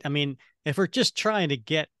 right? I mean, if we're just trying to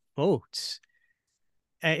get votes,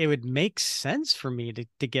 it would make sense for me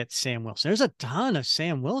to get Sam Wilson. There's a ton of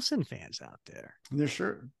Sam Wilson fans out there. There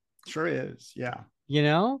sure is. Yeah.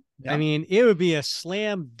 Yeah. I mean, it would be a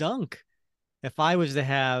slam dunk if I was to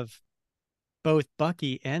have both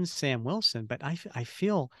Bucky and Sam Wilson, but I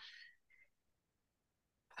feel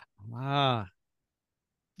what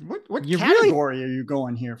category are you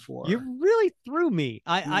going here for? You really threw me.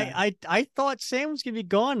 I thought Sam was gonna be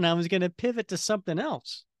gone and I was gonna pivot to something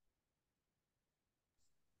else.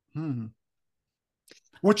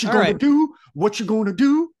 What you gonna do? What you gonna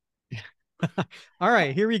do? All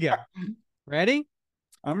right, here we go. Ready?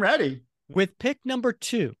 I'm ready. With pick number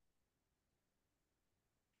 2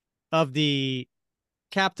 of the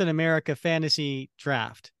Captain America fantasy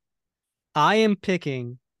draft, I am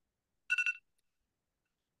picking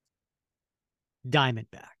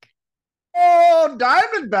Diamondback. Oh,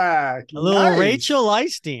 Diamondback. A little Rachel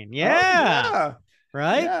Eistein. Yeah. Oh, yeah.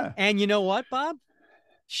 Right? Yeah. And you know what, Bob?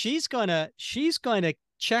 She's gonna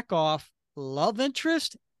check off love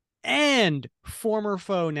interest and former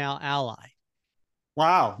foe, now ally.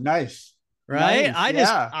 Wow, nice. Right?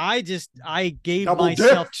 Nice. I gave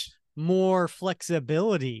myself more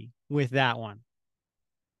flexibility with that one.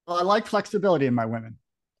 Well, I like flexibility in my women.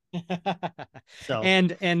 So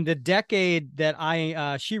and the decade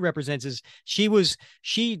that she represents is she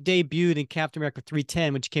debuted in Captain America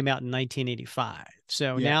 310, which came out in 1985.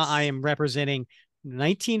 So now I am representing the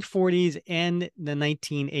 1940s and the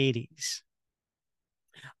 1980s.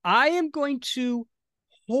 I am going to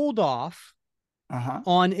hold off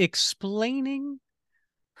on explaining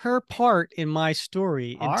her part in my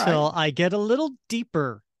story until I get a little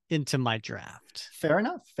deeper into my draft. Fair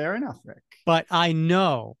enough, Rick. But I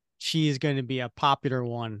know she is going to be a popular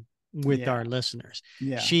one with our listeners.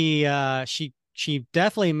 Yeah. She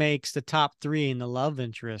definitely makes the top 3 in the love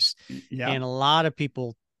interest. Yeah. And a lot of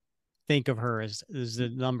people think of her as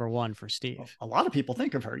the number 1 for Steve. A lot of people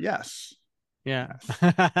think of her. Yes. Yeah.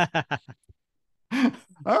 Yes.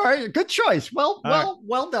 All right. Good choice. Well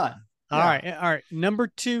done. All right.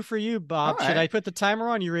 Number 2 for you, Bob. Should I put the timer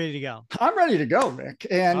on? You ready to go? I'm ready to go, Rick.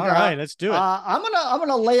 And all right, let's do it. I'm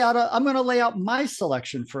gonna lay out my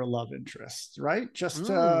selection for love interest, right? Just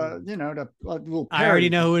a little. I already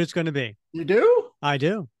know who it's going to be. You do? I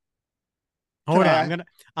do. Hold on.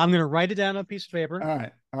 I'm gonna write it down on a piece of paper.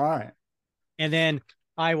 All right. And then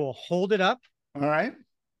I will hold it up. All right.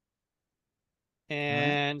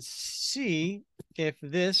 And see if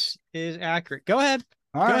this is accurate. Go ahead.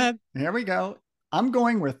 Go ahead. Here we go. I'm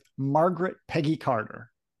going with Margaret Peggy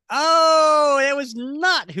Carter. Oh, it was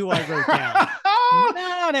not who I wrote down.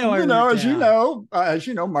 As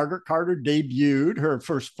you know, Margaret Carter debuted her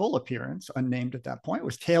first full appearance, unnamed at that point,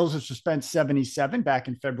 was Tales of Suspense 77 back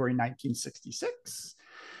in February 1966.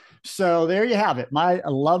 So there you have it. My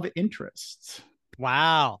love interests.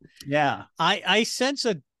 Wow. Yeah. I sense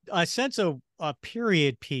a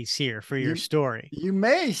period piece here for your story. You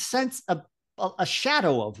may sense a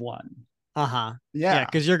shadow of one. Yeah,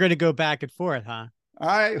 because you're going to go back and forth, huh?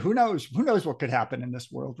 Who knows what could happen in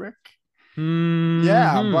this world, Rick. Mm-hmm.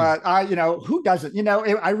 Yeah, but who doesn't?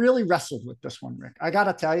 I really wrestled with this one, Rick. I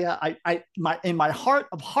gotta tell you, in my heart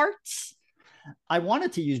of hearts, I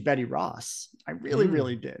wanted to use Betty Ross. I really,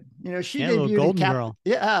 really did. You know, she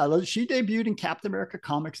debuted she debuted in Captain America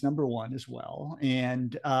Comics #1 as well.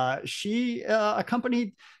 And she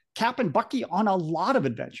accompanied Cap and Bucky on a lot of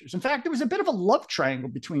adventures. In fact, there was a bit of a love triangle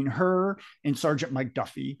between her and Sergeant Mike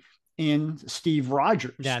Duffy in Steve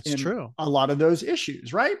Rogers. That's true. A lot of those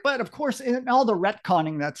issues, right? But of course, in all the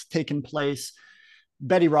retconning that's taken place,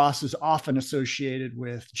 Betty Ross is often associated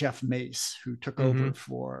with Jeff Mace, who took over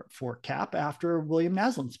for Cap after William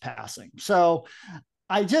Naslin's passing. So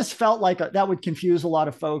I just felt like that would confuse a lot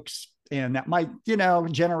of folks, and that might, you know,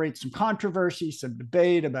 generate some controversy, some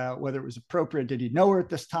debate about whether it was appropriate. Did he know her at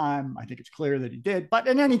this time? I think it's clear that he did. But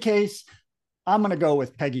in any case, I'm going to go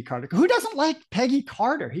with Peggy Carter. Who doesn't like Peggy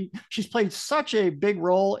Carter? She's played such a big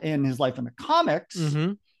role in his life in the comics,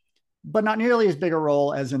 but not nearly as big a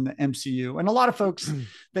role as in the MCU. And a lot of folks,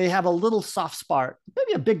 they have a little soft spot,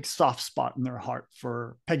 maybe a big soft spot in their heart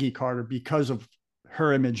for Peggy Carter because of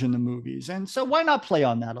her image in the movies. And so why not play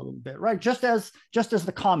on that a little bit, right? Just as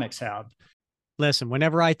the comics have. Listen,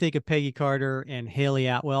 whenever I think of Peggy Carter and Haley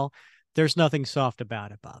Atwell, there's nothing soft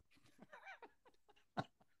about it, Bob.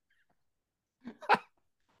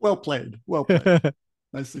 Well played. Well played.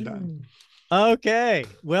 Nicely done. Okay.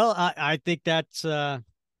 Well, I think that's an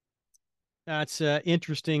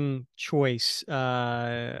interesting choice.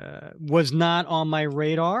 Was not on my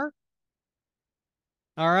radar.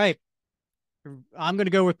 All right. I'm going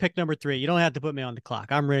to go with pick number 3. You don't have to put me on the clock.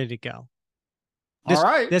 I'm ready to go. All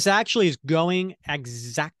right. This actually is going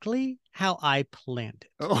exactly how I planned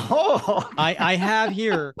it. Oh. I have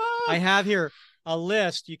here a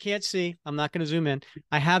list. You can't see. I'm not going to zoom in.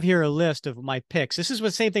 I have here a list of my picks. This is the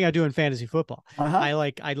same thing I do in fantasy football. I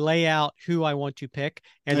lay out who I want to pick,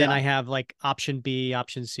 and then I have like option B,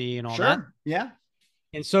 option C, and all that. Yeah.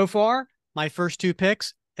 And so far, my first 2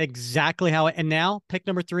 picks, exactly how and now pick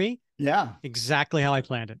number 3. Yeah. Exactly how I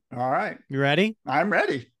planned it. All right. You ready? I'm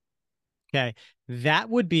ready. Okay. That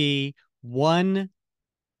would be one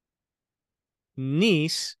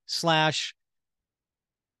niece /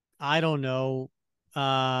 I don't know,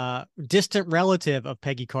 distant relative of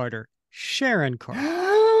Peggy Carter, Sharon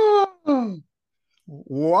Carter.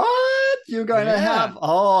 What? You're going to have?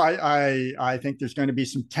 Oh, I think there's going to be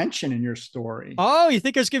some tension in your story. Oh, you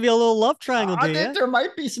think there's going to be a little love triangle? I think there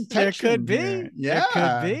might be some tension. There could be. Yeah,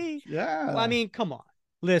 there could be. Yeah. Well, I mean, come on.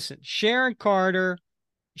 Listen, Sharon Carter.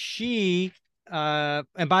 She,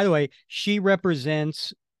 and by the way, she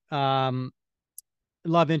represents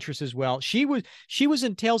love interest as well. She was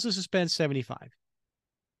in Tales of Suspense 75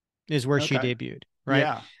 is where she debuted,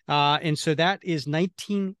 right? Yeah. And so that is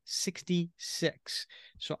 1966.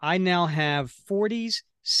 So I now have 40s,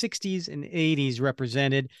 60s, and 80s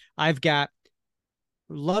represented. I've got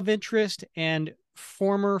love interest and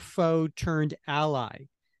former foe turned ally.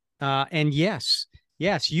 And yes,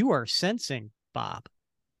 you are sensing, Bob,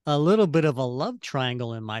 a little bit of a love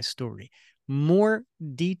triangle in my story. More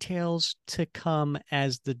details to come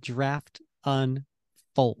as the draft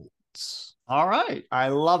unfolds. All right. I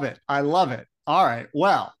love it. All right.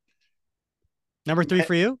 Well, number 3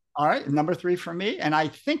 for you. All right. Number 3 for me. And I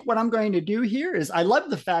think what I'm going to do here is I love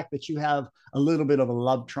the fact that you have a little bit of a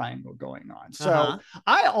love triangle going on. So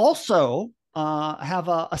I also have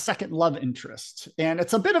a second love interest, and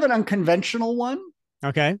it's a bit of an unconventional one.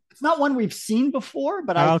 Okay. It's not one we've seen before,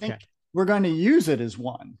 but I think we're going to use it as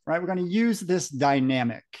one, right? We're going to use this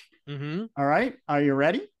dynamic. All right. Are you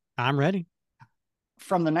ready? I'm ready.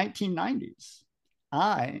 From the 1990s,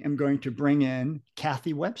 I am going to bring in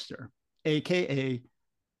Kathy Webster, AKA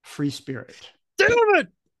Free Spirit. Damn it!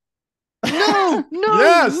 No,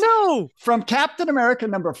 yes. No. From Captain America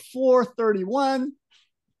number 431,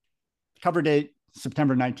 cover date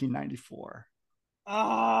September 1994.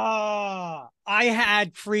 I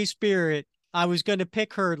had Free Spirit. I was going to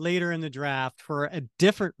pick her later in the draft for a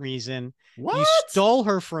different reason. What? You stole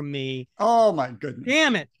her from me. Oh my goodness.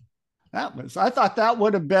 Damn it. I thought that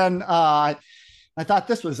would have been, I thought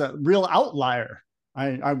this was a real outlier.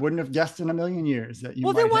 I wouldn't have guessed in a million years that you.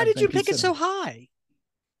 Well, then why did you pick it so high?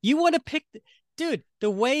 You want to pick, dude, the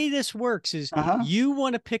way this works is you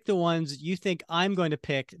want to pick the ones you think I'm going to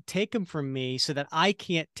pick, take them from me so that I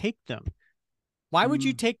can't take them. Why would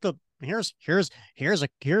you take the, here's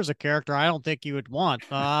a character I don't think you would want.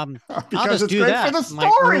 Because it's great for the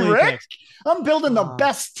story, Rick. Picks. I'm building the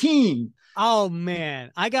best team. Oh man,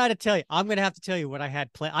 I got to tell you, I'm going to have to tell you what I had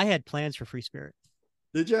I had plans for Free Spirit.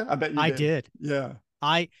 Did you? I bet you did. I did. Yeah.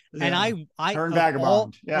 I Turn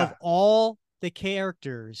Vagabond. Of all the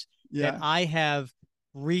characters that I have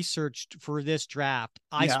researched for this draft,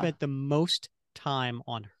 I spent the most time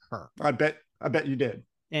on her. I bet you did.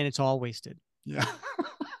 And it's all wasted. Yeah.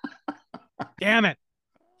 Damn it.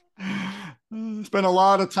 Spent a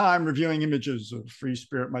lot of time reviewing images of Free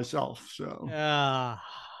Spirit myself. So,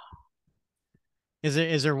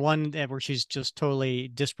 is there one where she's just totally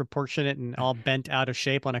disproportionate and all bent out of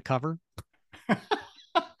shape on a cover?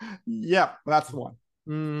 Yeah, that's the one.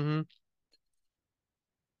 Mm-hmm.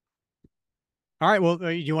 All right.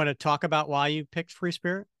 Well, you want to talk about why you picked Free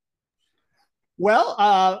Spirit?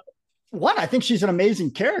 Well, one, I think she's an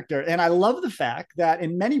amazing character, and I love the fact that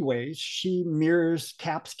in many ways she mirrors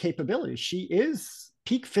Cap's capabilities. She is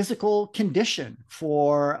peak physical condition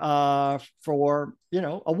for a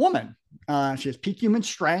woman. She has peak human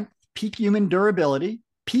strength, peak human durability,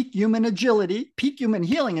 peak human agility, peak human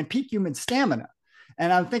healing, and peak human stamina.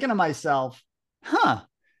 And I'm thinking to myself, if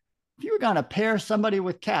you were going to pair somebody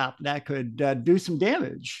with Cap that could do some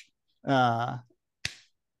damage,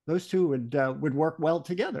 those two would work well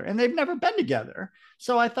together, and they've never been together.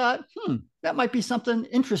 So I thought, that might be something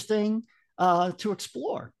interesting to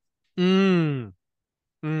explore. Mm-hmm.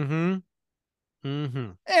 And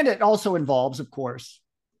it also involves, of course,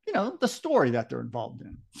 the story that they're involved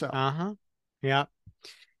in. So, yeah.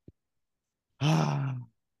 All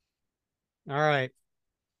right.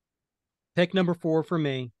 Pick number 4 for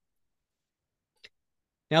me.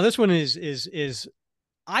 Now this one is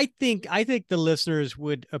I think the listeners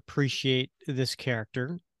would appreciate this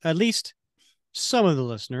character, at least some of the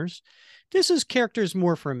listeners. This is characters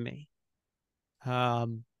more from me,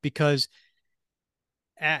 because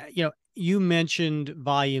you mentioned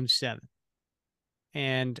Volume 7,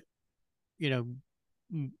 and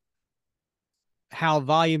how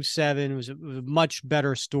Volume 7 was a much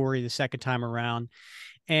better story the second time around,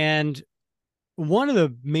 and one of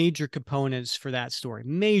the major components for that story,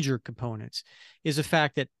 is the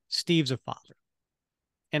fact that Steve's a father.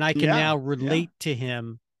 And I can now relate to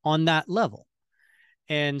him on that level.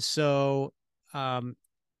 And so, and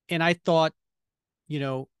I thought,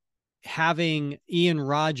 having Ian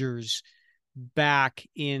Rogers back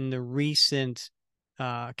in the recent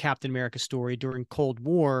Captain America story during Cold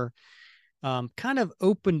War kind of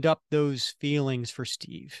opened up those feelings for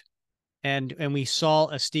Steve. And we saw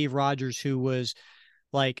a Steve Rogers who was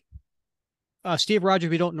like Steve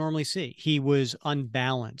Rogers we don't normally see. He was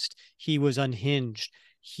unbalanced. He was unhinged.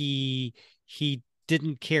 He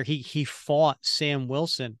didn't care. He fought Sam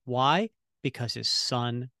Wilson. Why? Because his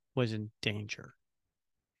son was in danger.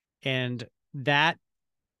 And that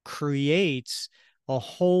creates a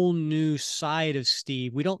whole new side of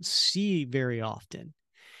Steve we don't see very often.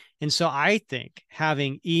 And so I think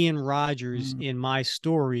having Ian Rogers in my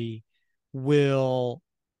story will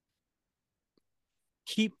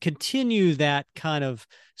continue that kind of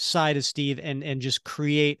side of Steve and just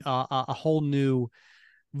create a whole new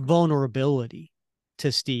vulnerability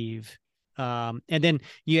to Steve. And then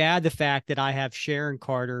you add the fact that I have Sharon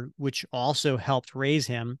Carter, which also helped raise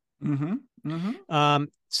him.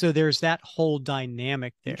 So there's that whole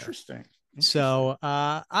dynamic there. Interesting. So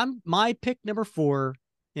my pick number 4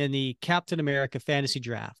 in the Captain America fantasy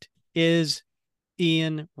draft is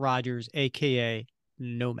Ian Rogers, aka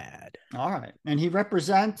Nomad. All right. And he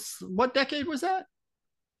represents, what decade was that?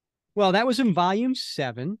 Well, that was in Volume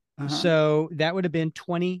 7. So that would have been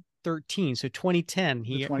 2013. So 2010.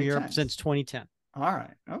 He represents 2010. All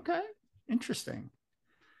right. Okay. Interesting.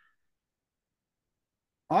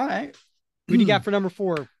 All right. Who do you got for number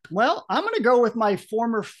 4? Well, I'm going to go with my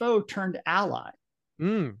former foe turned ally.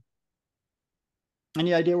 Any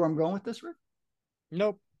idea where I'm going with this, Rick?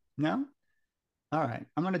 Nope. No? All right.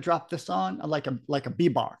 I'm going to drop this on like a B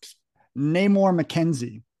box. Namor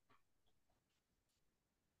McKenzie.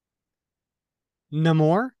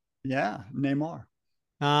 Namor? Yeah, Namor.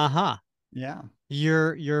 Yeah.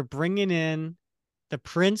 You're bringing in the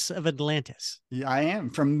Prince of Atlantis. Yeah, I am.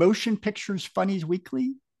 From Motion Pictures Funnies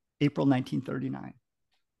Weekly, April 1939.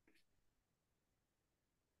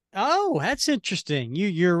 Oh, that's interesting.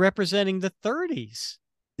 You're representing the 30s.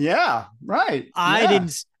 Yeah, right. I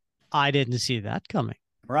didn't see that coming.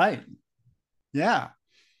 Right. Yeah.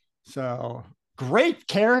 So great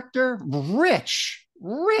character, rich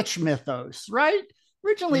mythos, right?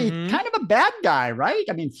 Originally kind of a bad guy, right?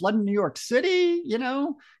 I mean, flooding New York City,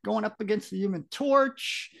 going up against the Human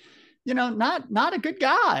Torch, not a good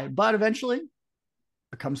guy, but eventually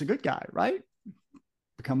becomes a good guy, right?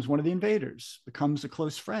 Becomes one of the invaders, becomes a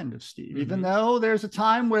close friend of Steve, even though there's a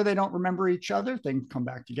time where they don't remember each other. Things come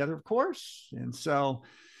back together, of course. And so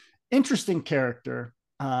interesting character.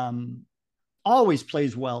 Always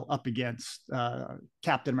plays well up against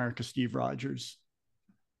Captain America, Steve Rogers.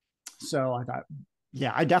 So I thought,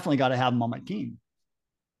 yeah, I definitely got to have him on my team.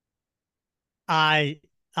 I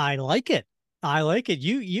like it. I like it.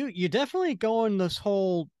 You definitely going this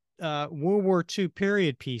whole World War II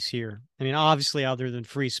period piece here. I mean, obviously other than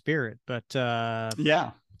Free Spirit, but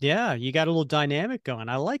yeah, you got a little dynamic going.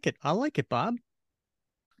 I like it. I like it, Bob.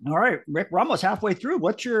 All right, Rick, we're almost halfway through.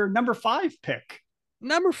 What's your number 5 pick?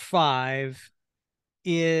 Number 5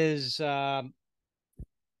 is I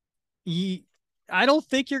don't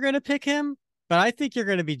think you're going to pick him, but I think you're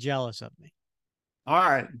going to be jealous of me. All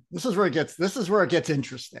right, this is where it gets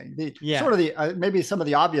interesting. Sort of the maybe some of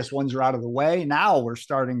the obvious ones are out of the way. Now we're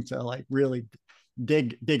starting to like really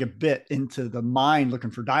dig a bit into the mine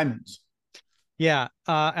looking for diamonds. Yeah,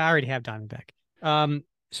 I already have Diamondback.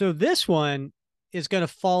 So this one is going to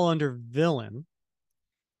fall under villain,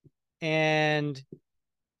 and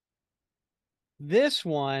this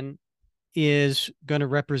one is going to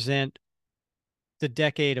represent the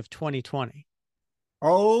decade of 2020.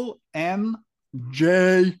 OMG.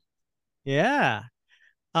 Yeah.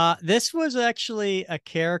 This was actually a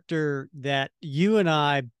character that you and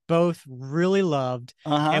I both really loved.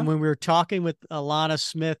 And when we were talking with Alana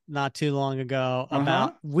Smith not too long ago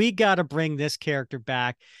about we got to bring this character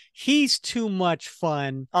back. He's too much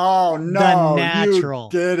fun. Oh, no, the Natural.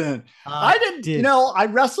 You didn't. I didn't. I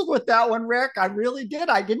wrestled with that one, Rick. I really did.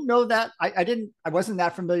 I didn't know that. I wasn't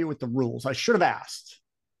that familiar with the rules. I should have asked.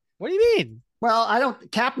 What do you mean? Well,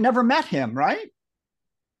 Cap never met him, right?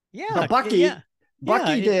 Yeah. But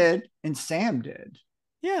Bucky did, and Sam did.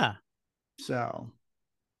 Yeah. So,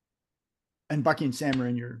 and Bucky and Sam are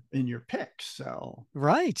in your picks. So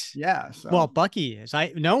right. Yeah. So well, Bucky is.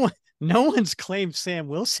 No one's claimed Sam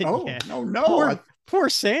Wilson yet. No. Poor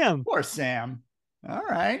Sam. Poor Sam. All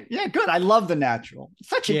right. Yeah, good. I love the Natural.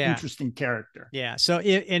 Such an interesting character. Yeah. So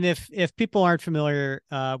if people aren't familiar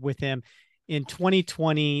with him, in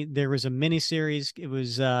 2020 there was a miniseries. It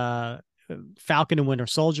was Falcon and Winter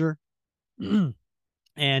Soldier.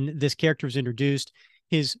 And this character was introduced.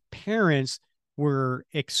 His parents were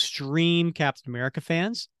extreme Captain America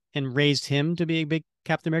fans and raised him to be a big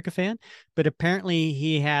Captain America fan. But apparently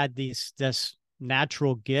he had this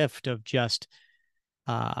natural gift of just,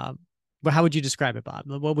 how would you describe it, Bob?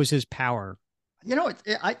 What was his power?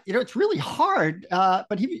 It's really hard.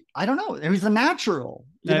 But I don't know. It was a natural,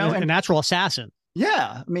 a natural assassin.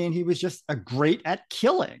 Yeah. I mean, he was just great at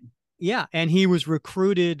killing. Yeah. And he was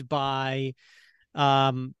recruited by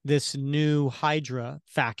this new Hydra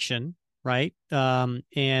faction, right? And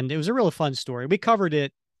it was a really fun story. We covered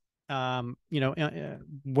it,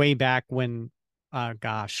 way back when, I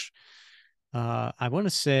want to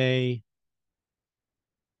say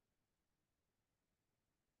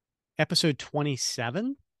episode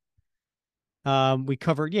 27. We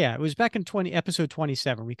covered, it was back in episode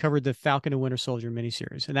 27. We covered the Falcon and Winter Soldier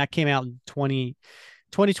miniseries, and that came out in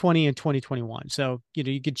 2020 and 2021. So,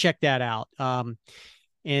 you could check that out. And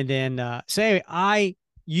then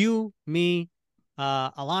you, me,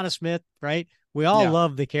 Alana Smith, right? We all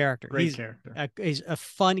love the character. Great character. He's a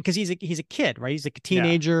fun, because he's a kid, right? He's like a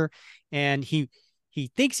teenager, and he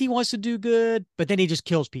thinks he wants to do good, but then he just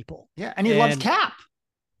kills people. Yeah, and he loves Cap.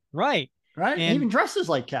 Right. Right. And he even dresses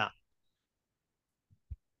like Cap.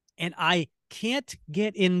 And I can't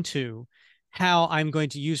get into how I'm going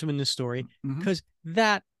to use him in this story, because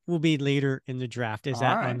that will be later in the draft as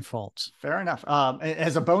that unfolds. Fair enough.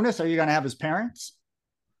 As a bonus, are you going to have his parents?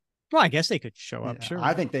 Well, I guess they could show up. Sure.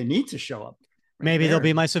 I think they need to show up. Maybe they'll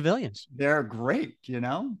be my civilians. They're great,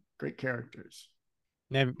 great characters.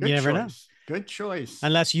 You never know. Good choice.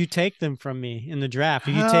 Unless you take them from me in the draft.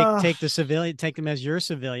 If you take the civilian, take them as your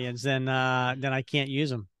civilians, then I can't use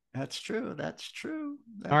them. That's true.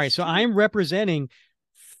 All right. So I'm representing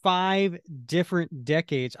 5 different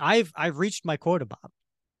decades. I've reached my quota, Bob.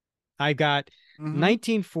 I got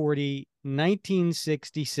 1940,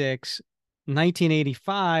 1966,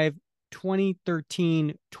 1985,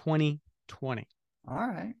 2013, 2020. All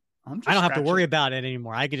right. I don't have to worry about it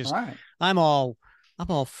anymore. I could just, I'm all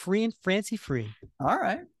free and fancy free. All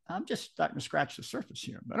right. I'm just starting to scratch the surface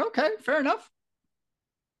here, but okay. Fair enough.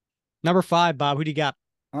 Number 5, Bob, who do you got?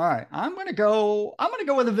 All right. I'm going to go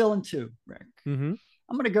with a villain too, Rick. I'm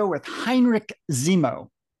going to go with Heinrich Zemo.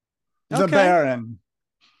 The Baron.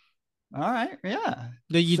 All right. Yeah.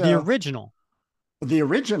 The original. The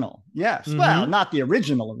original. Yes. Well, not the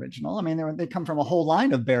original. I mean, they come from a whole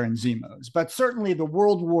line of Baron Zemos, but certainly the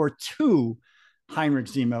World War II Heinrich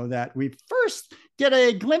Zemo that we first get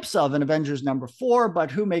a glimpse of in Avengers number 4,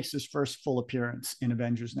 but who makes his first full appearance in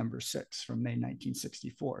Avengers number 6 from May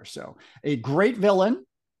 1964. So a great villain.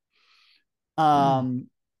 It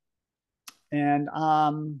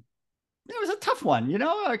was a tough one.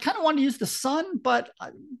 I kind of wanted to use the sun, but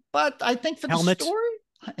I think for the story,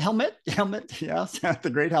 Helmet. Yes,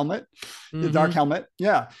 the great Helmet, the Dark Helmet.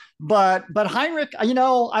 Yeah, but Heinrich, I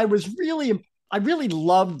really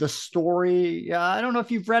loved the story. I don't know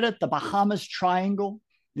if you've read it, the Bahamas Triangle.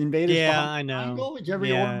 The Invaders Yeah, Bahamas I know. Triangle,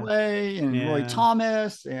 Jeffrey Ordway and Roy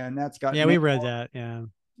Thomas, and that's got we read that. Yeah,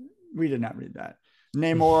 we did not read that.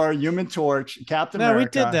 Namor, Human Torch, Captain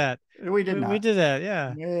America. No, we did that. We did not. We did that.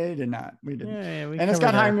 Yeah, we did not. We didn't. Yeah, and it's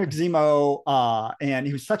got Heinrich Zemo, and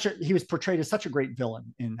he was portrayed as such a great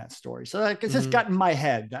villain in that story. So it's just got in my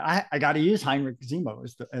head that I got to use Heinrich Zemo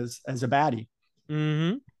as a baddie.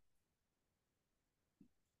 Mm-hmm.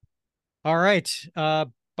 All right,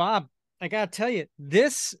 Bob. I gotta tell you,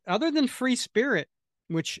 this, other than Free Spirit,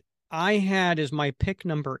 which I had as my pick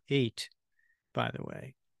number 8, by the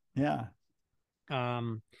way. Yeah.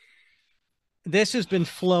 This has been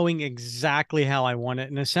flowing exactly how I want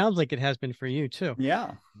it, and it sounds like it has been for you too.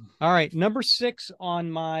 Yeah. All right, number 6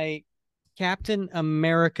 on my Captain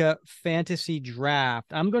America fantasy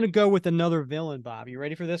draft. I'm going to go with another villain, Bob. You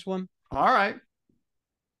ready for this one? All right.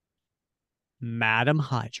 Madam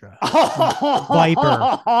Hydra.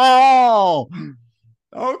 Viper. Oh,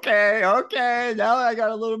 okay. Now I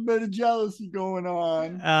got a little bit of jealousy going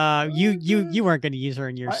on. You weren't going to use her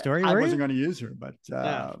in your story, I wasn't going to use her, but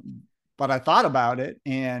I thought about it,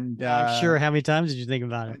 and I'm sure. How many times did you think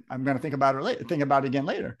about it? I'm going to think about it later. Think about it again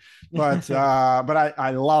later. But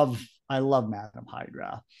I love Madam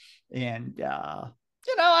Hydra, and I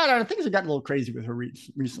don't know. Things have gotten a little crazy with her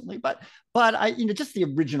recently, but I, just the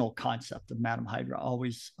original concept of Madam Hydra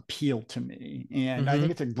always appealed to me, and I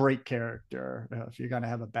think it's a great character if you're going to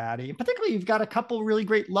have a baddie. And particularly, you've got a couple really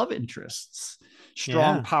great love interests,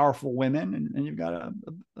 strong, powerful women, and you've got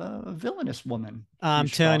a villainous woman. I'm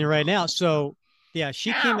telling you right now. So, yeah,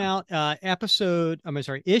 she came out.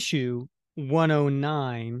 Issue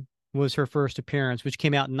 109 was her first appearance, which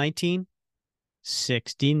came out in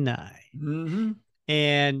 1969. Mm-hmm.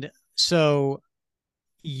 And so,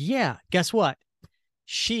 yeah, guess what?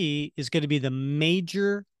 She is going to be the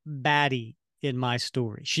major baddie in my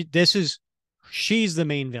story. She's the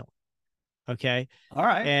main villain. Okay. All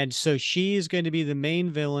right. And so she is going to be the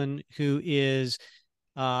main villain who is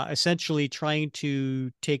essentially trying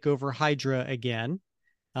to take over Hydra again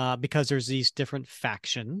because there's these different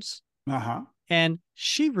factions. Uh-huh. And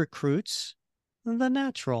she recruits the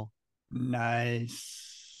Natural. Nice.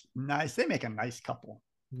 They make a nice couple.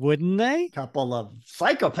 Wouldn't they? Couple of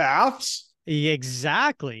psychopaths.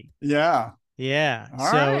 Exactly. Yeah.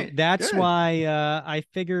 All right. That's why I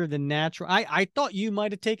figure the Natural. I thought you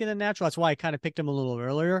might have taken the Natural. That's why I kind of picked him a little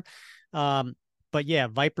earlier. But yeah,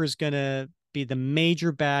 Viper's gonna be the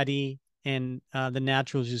major baddie, and the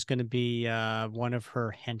Natural is just gonna be one of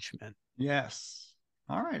her henchmen. Yes.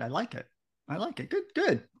 All right. I like it.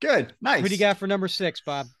 Good. Nice. Who do you got for number 6,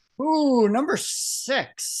 Bob? Ooh, number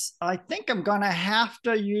 6. I think I'm going to have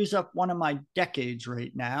to use up one of my decades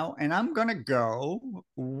right now, and I'm going to go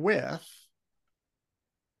with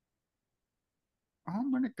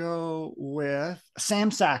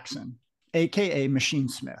Sam Saxon, aka Machine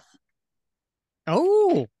Smith.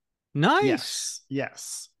 Oh, nice.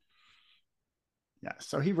 Yes.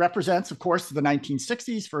 So he represents, of course, the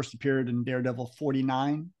 1960s, first appeared in Daredevil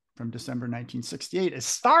 49 from December 1968 as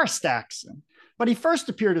Star Saxon. But he first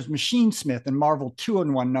appeared as Machine Smith in Marvel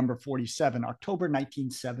 2-in-1 number 47, October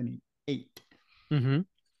 1978. Mm-hmm.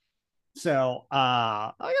 So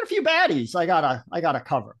I got a few baddies I gotta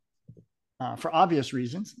cover for obvious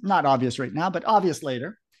reasons. Not obvious right now, but obvious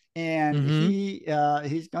later. And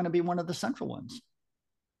he's going to be one of the central ones.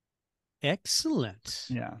 Excellent.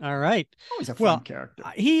 Yeah. All right. Always a fun character.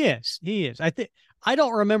 He is. I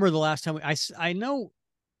don't remember the last time I know.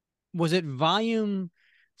 Was it volume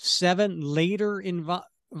 7 later in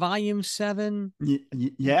volume 7?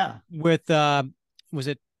 Yeah. With was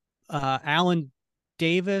it Alan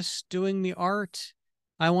Davis doing the art?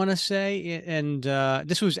 I want to say, and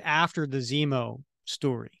this was after the Zemo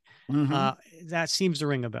story. That seems to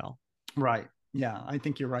ring a bell. Right. Yeah, I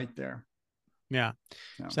think you're right there. Yeah.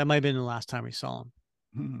 So that might have been the last time we saw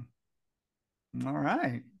him. All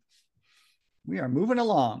right. We are moving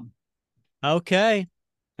along. Okay.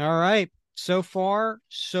 All right. So far,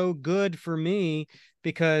 so good for me,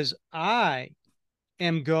 because I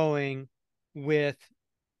am going with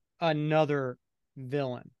another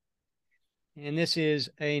villain. And this is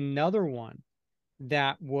another one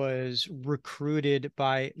that was recruited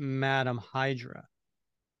by Madam Hydra.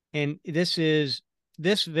 And this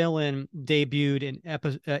villain debuted in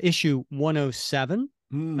issue 107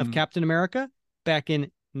 of Captain America back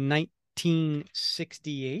in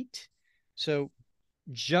 1968. So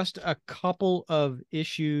just a couple of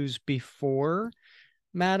issues before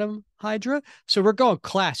Madam Hydra. So we're going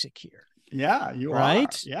classic here. Yeah, you right?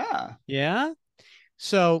 are. Yeah. Yeah.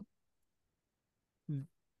 So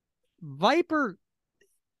Viper,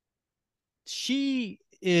 she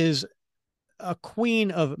is a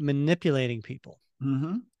queen of manipulating people.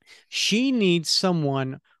 Mm-hmm. She needs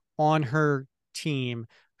someone on her team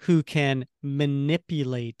who can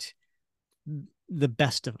manipulate the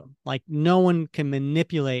best of them. Like no one can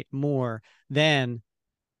manipulate more than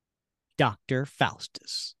Dr.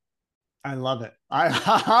 Faustus. I love it.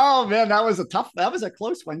 Oh man, that was a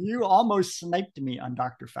close one. You almost sniped me on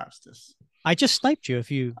Dr. Faustus. I just sniped you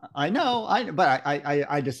if you. I know, but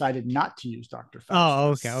I decided not to use Dr.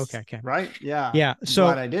 Faustus. Oh, okay. Right? Yeah. Yeah. I'm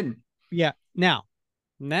glad I didn't. Yeah. Now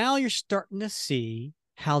you're starting to see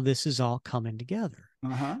how this is all coming together.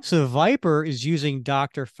 So Viper is using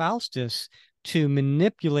Dr. Faustus to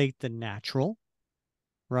manipulate the natural,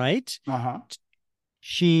 right?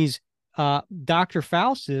 She's Dr.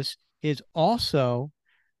 Faustus is also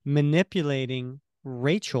manipulating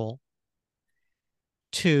Rachel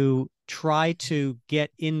to try to get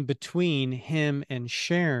in between him and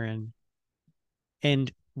Sharon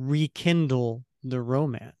and rekindle the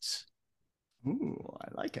romance. Ooh, I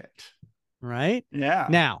like it. Right? Yeah.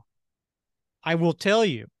 Now, I will tell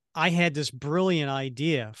you, I had this brilliant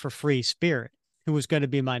idea for Free Spirit, who was going to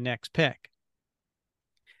be my next pick.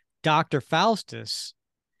 Dr. Faustus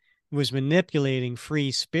was manipulating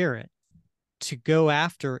Free Spirit to go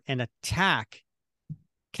after and attack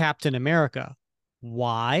Captain America.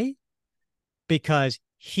 Why? Because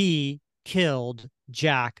he killed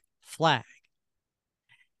Jack Flag.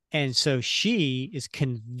 And so she is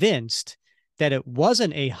convinced that it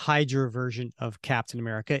wasn't a Hydra version of Captain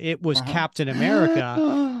America. It was Captain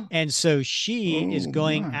America. And so she is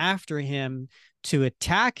going after him to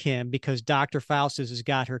attack him because Dr. Faustus has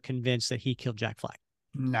got her convinced that he killed Jack Flag.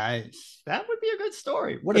 Nice. That would be a good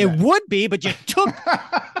story. It would be, but you took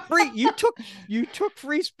you took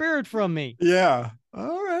Free Spirit from me. Yeah.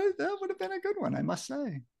 All right. That would have been a good one, I must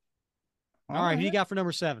say. All right. Who you got for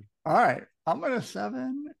number 7? All right. I'm going to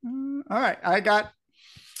 7. All right.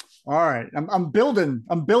 All right. I'm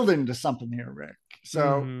building to something here, Rick.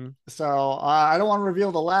 So I don't want to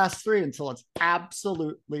reveal the last 3 until it's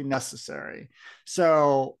absolutely necessary.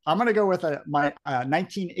 So I'm going to go with my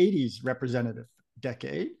 1980s representative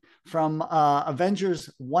decade from Avengers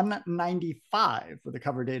 195 with a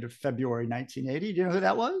cover date of February 1980. Do you know who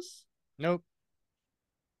that was? Nope.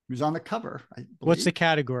 He was on the cover. What's the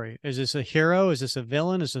category? Is this a hero? Is this a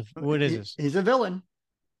villain? What is this? He's a villain.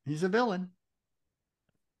 He's a villain.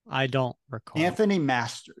 I don't recall. Anthony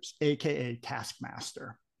Masters, aka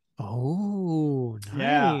Taskmaster. Oh,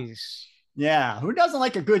 nice. Yeah. Who doesn't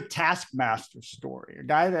like a good Taskmaster story? A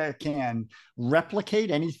guy that can replicate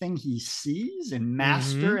anything he sees and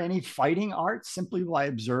master any fighting art simply by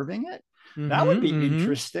observing it. That would be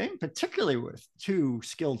interesting, particularly with 2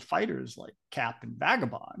 skilled fighters like Cap and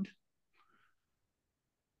Vagabond.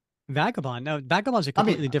 Vagabond? No, Vagabond's a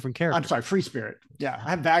completely different character. I'm sorry, Free Spirit. Yeah,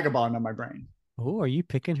 I have Vagabond on my brain. Oh, are you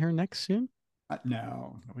picking her next soon?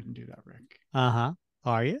 No, I wouldn't do that, Rick. Are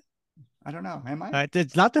you? I don't know. Am I?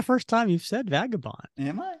 It's not the first time you've said Vagabond.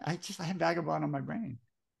 Am I? I have Vagabond on my brain.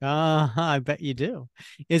 I bet you do.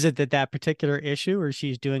 Is it that particular issue where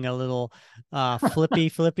she's doing a little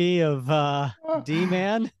flippy of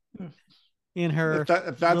D-Man in her?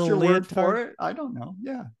 If that's your word for it, I don't know.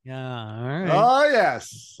 Yeah. All right. Oh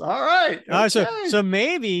yes. All right. Okay. So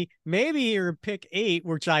maybe your pick 8,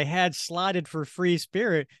 which I had slotted for Free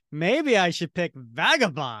Spirit, maybe I should pick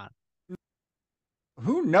Vagabond.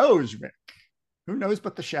 Who knows, Rick? Who knows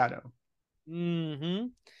but the shadow?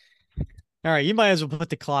 All right, you might as well put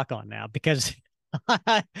the clock on now because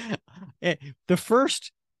the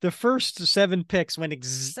first 7 picks went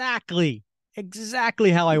exactly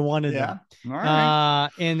how I wanted them. All right.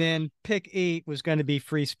 And then pick 8 was going to be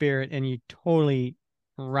Free Spirit, and you totally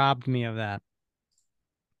robbed me of that.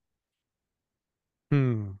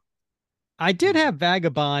 I did have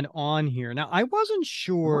Vagabond on here. Now I wasn't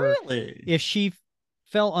sure if she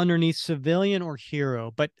fell underneath civilian or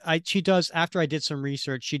hero, but she does, after I did some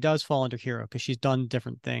research, she does fall under hero because she's done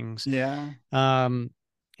different things. Yeah. But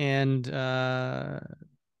I'm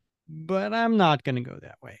not going to go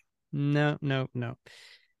that way. No.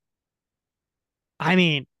 I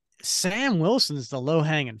mean, Sam Wilson's the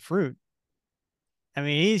low-hanging fruit. I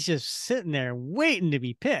mean, he's just sitting there waiting to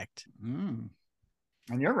be picked. And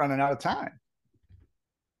you're running out of time.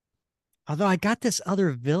 Although I got this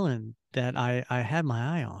other villain that I had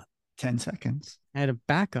my eye on. 10 seconds. I had a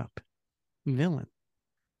backup villain.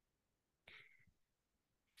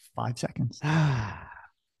 5 seconds. All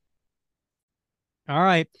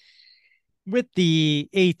right. with the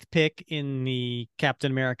 8th pick in the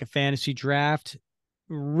Captain America fantasy draft,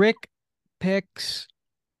 Rick picks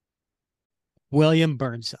William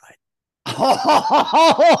Burnside. Another,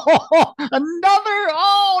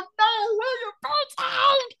 oh no, William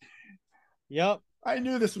Burnside. Yep. I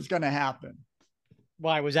knew this was going to happen.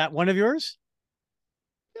 Why, was that one of yours?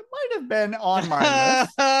 It might have been on my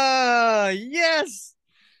list. Yes.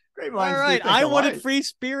 Great minds. All right. I wanted Free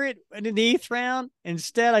Spirit in the 8th round.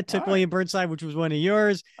 Instead, I took William Burnside, which was one of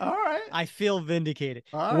yours. All right. I feel vindicated.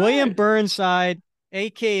 William Burnside,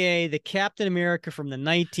 aka the Captain America from the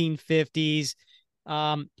 1950s.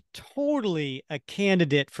 Totally a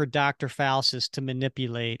candidate for Dr. Faustus to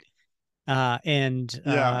manipulate and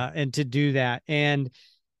to do that. And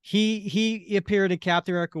he appeared in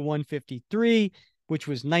Captain America 153, which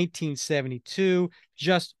was 1972.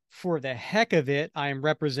 Just for the heck of it, I am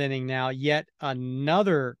representing now yet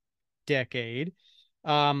another decade.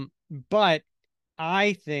 But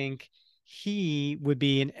I think he would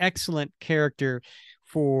be an excellent character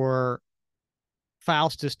for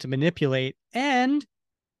Faustus to manipulate and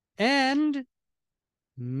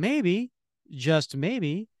maybe, just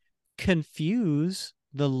maybe, confuse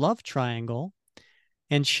the love triangle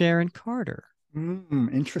and Sharon Carter.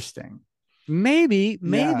 Interesting. Maybe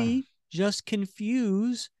just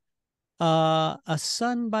confuse a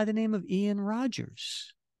son by the name of Ian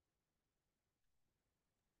Rogers.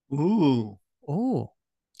 Ooh.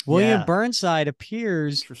 William Burnside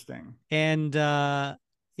appears. Interesting. And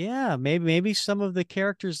maybe some of the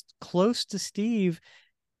characters close to Steve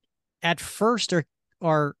at first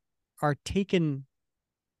are taken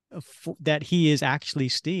that he is actually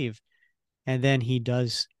Steve, and then he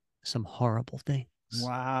does some horrible things.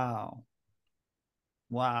 Wow.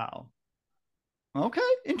 Okay.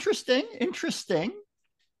 Interesting.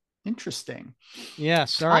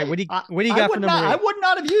 Yes. All right. What do you got for number 8? I would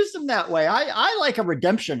not have used him that way. I like a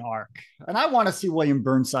redemption arc, and I want to see William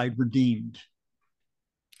Burnside redeemed.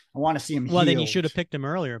 I want to see him healed. Then you should have picked him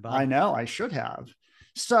earlier, Bob. I know, I should have.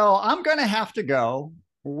 So I'm going to have to go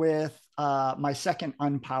with my second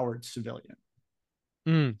unpowered civilian.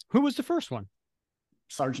 Who was the first one?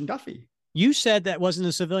 Sergeant Duffy. You said that wasn't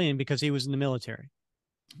a civilian because he was in the military.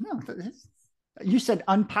 No, you said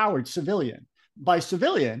unpowered civilian. By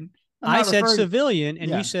civilian, I said civilian,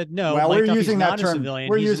 and you said no. Well, we're using that term.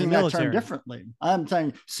 We're using that term differently. I'm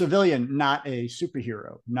saying civilian, not a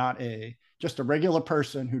superhero, not just a regular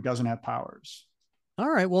person who doesn't have powers. All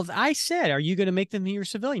right. Well, I said, are you going to make them your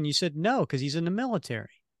civilian? You said no, because he's in the military.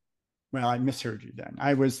 Well, I misheard you then.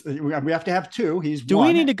 We have to have two. He's Do one.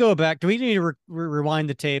 We need to go back? Do we need to rewind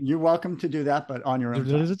the tape? You're welcome to do that, but on your own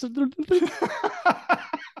time.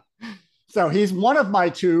 So he's one of my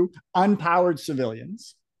two unpowered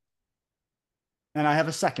civilians. And I have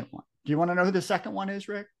a second one. Do you want to know who the second one is,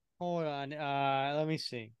 Rick? Hold on. Let me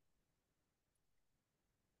see.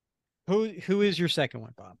 Who is your second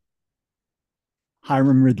one, Bob?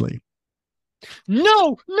 Hiram Ridley.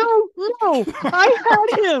 No. I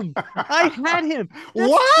had him. That's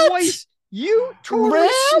what? Twice. You totally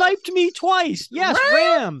sniped me twice. Yes,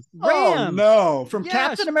 Ram. Oh, no. From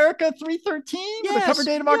Captain America 313 with the cover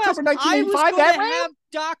date of October 1985. That have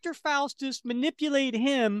Dr. Faustus manipulate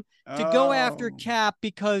him to go after Cap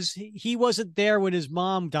because he wasn't there when his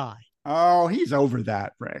mom died. Oh, he's over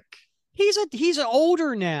that, Rick. He's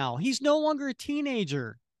older now. He's no longer a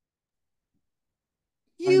teenager.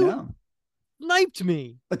 You sniped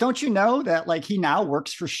me. But don't you know that he now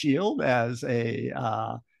works for S.H.I.E.L.D. as a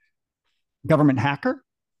government hacker?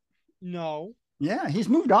 No. Yeah, he's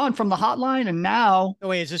moved on from the hotline and now. Oh,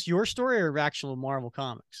 wait, is this your story or actual Marvel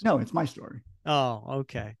Comics? No, it's my story. Oh,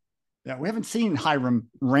 okay. Yeah, we haven't seen Hiram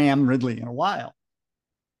Ram Ridley in a while.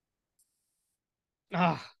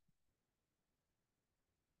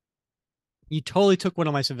 You totally took one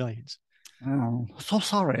of my civilians. Oh, so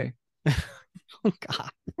sorry. Oh God.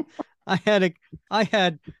 I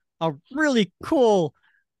had a really cool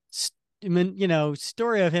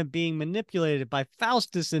story of him being manipulated by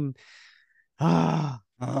Faustus and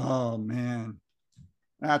oh man,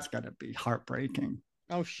 that's gotta be heartbreaking.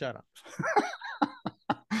 Oh, shut up.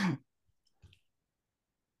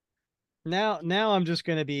 now I'm just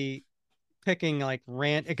gonna be picking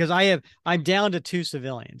rant because I'm down to 2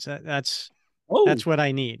 civilians. That's what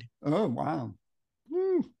I need. Oh wow.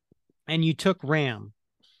 And you took Ram.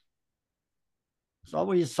 It's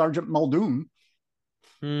always Sergeant Muldoon.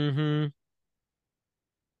 I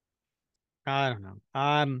don't know.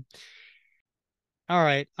 All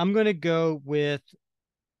right. I'm going to go with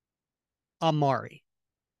Amari.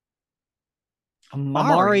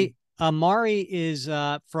 Amari is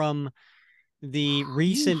from the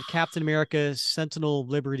recent Captain America Sentinel of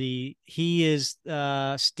Liberty. He is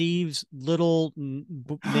Steve's little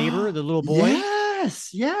neighbor, the little boy.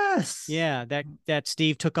 Yes. Yeah, that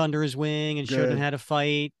Steve took under his wing and showed him how to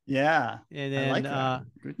fight. Yeah. And then I like that.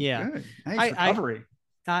 Good, yeah. Good. Nice recovery.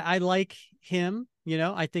 I like him,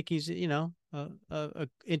 I think he's, a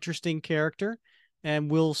interesting character,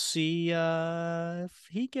 and we'll see if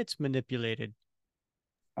he gets manipulated.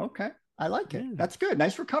 Okay. I like it. That's good.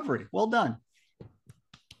 Nice recovery. Well done.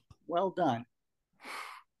 Well done.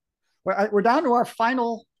 We're down to our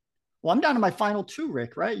final. Well, I'm down to my final two,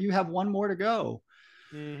 Rick, right? You have one more to go.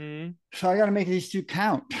 Mm-hmm. So I got to make these two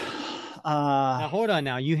count. Now, hold on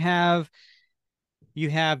now. You have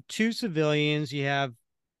two civilians. You have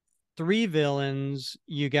three villains.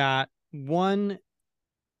 You got one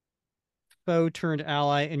foe turned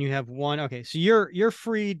ally, and you have one. Okay, so you're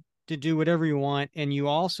free to do whatever you want, and you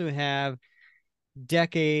also have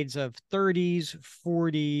decades of 30s,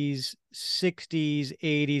 40s, 60s,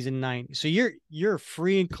 80s, and 90s. So you're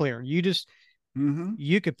free and clear. You just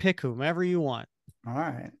you could pick whomever you want. All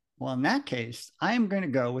right. Well, in that case, I am going to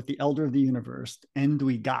go with the Elder of the Universe,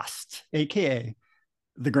 Endwi Gast, aka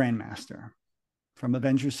the Grandmaster, from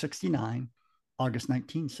Avengers 69, August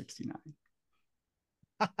 1969.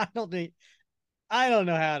 I don't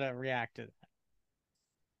know how to react to that.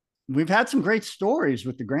 We've had some great stories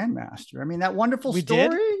with the Grandmaster. I mean, that wonderful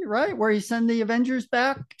story, right? Where he sent the Avengers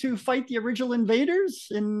back to fight the original invaders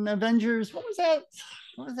in Avengers. What was that?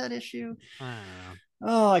 What was that issue? I don't know.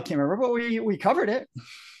 Oh, I can't remember, but we covered it.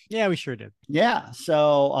 Yeah, we sure did. Yeah.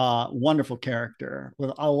 So wonderful character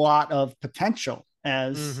with a lot of potential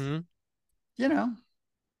as, the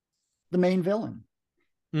main villain.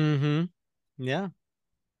 Yeah.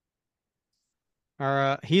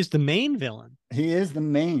 He's the main villain. He is the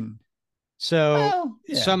main. So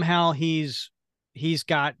somehow he's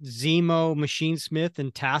got Zemo, Machine Smith,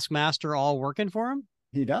 and Taskmaster all working for him.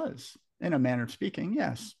 He does, in a manner of speaking.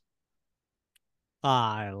 Yes.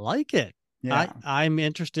 I like it. Yeah. I'm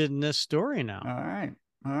interested in this story now.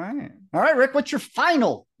 All right, Rick, what's your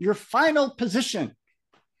final position?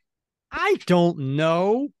 I don't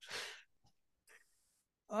know.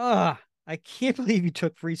 I can't believe you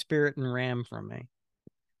took Free Spirit and Ram from me.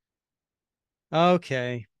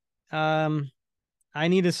 Okay. I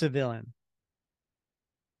need a civilian.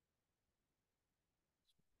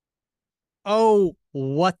 Oh,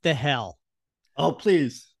 what the hell? Oh,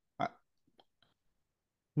 please.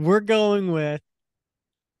 We're going with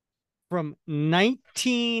from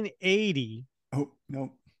 1980. Oh,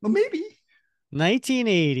 no. Well, maybe.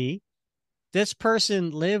 1980. This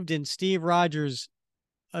person lived in Steve Rogers'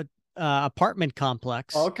 apartment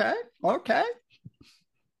complex. Okay.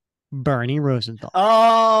 Bernie Rosenthal.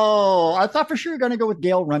 Oh, I thought for sure you were going to go with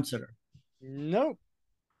Gail Runciter. Nope.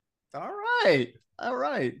 All right.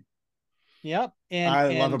 Yep.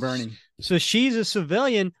 I love a Bernie. So she's a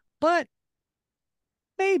civilian, but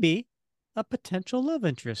maybe a potential love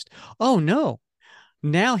interest. Oh no.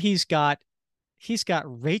 Now he's got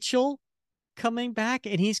Rachel coming back,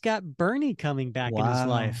 and he's got Bernie coming back in his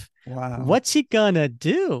life. Wow. What's he gonna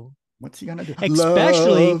do?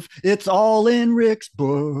 Especially, love, it's all in Rick's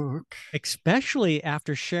book. Especially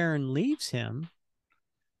after Sharon leaves him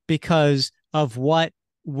because of what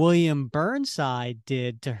William Burnside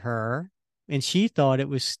did to her, and she thought it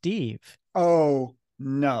was Steve. Oh,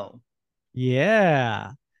 no.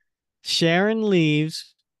 Yeah. Sharon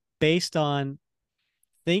leaves based on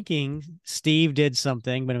thinking Steve did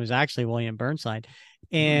something, but it was actually William Burnside.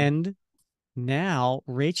 And now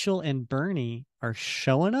Rachel and Bernie are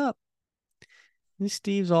showing up. And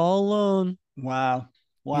Steve's all alone. Wow.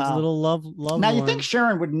 He's a little love. Now you think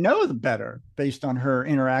Sharon would know the better based on her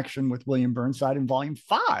interaction with William Burnside in Volume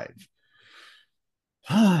 5.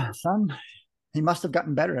 Son, he must have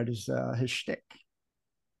gotten better at his shtick.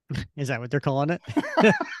 Is that what they're calling it?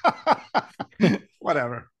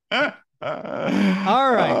 Whatever. All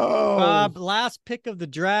right, Bob. Last pick of the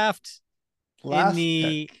draft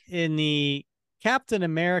in the Captain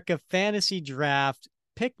America Fantasy Draft.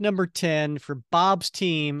 Pick number 10 for Bob's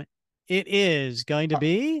team. It is going to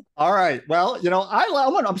be. All right. Well,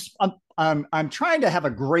 I'm trying to have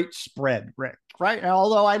a great spread, Rick. Right. And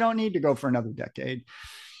although I don't need to go for another decade.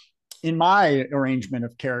 In my arrangement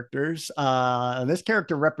of characters, this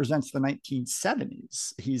character represents the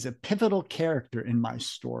 1970s. He's a pivotal character in my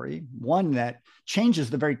story, one that changes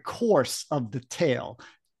the very course of the tale.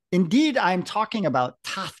 Indeed, I'm talking about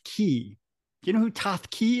Toth Key. Do you know who Toth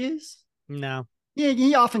Key is? No. Yeah,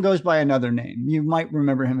 he often goes by another name. You might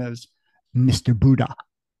remember him as Mr. Buddha.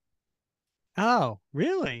 Oh,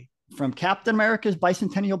 really? from Captain America's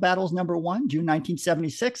Bicentennial Battles #1, June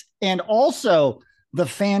 1976, and also the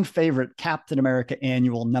fan favorite Captain America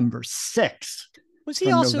Annual #6. Was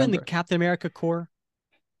he also November. In the Captain America Corps?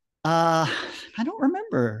 I don't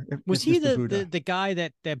remember. Was he the guy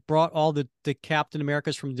that brought all the Captain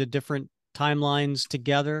Americas from the different timelines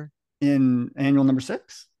together in Annual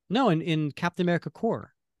 #6? No, in Captain America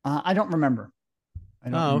Corps. I don't remember.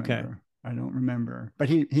 Okay. I don't remember. But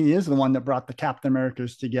he is the one that brought the Captain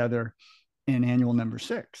Americas together in Annual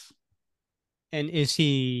 #6. And is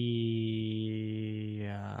he?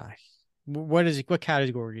 What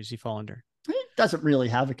category does he fall under? He doesn't really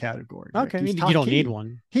have a category. Okay, you don't need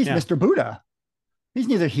one. He's Mr. Buddha. He's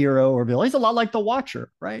neither hero or villain. He's a lot like the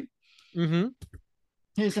Watcher, right? Mm-hmm.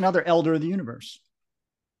 He's another elder of the universe.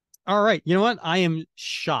 All right. You know what? I am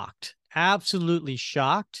shocked, absolutely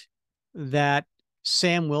shocked that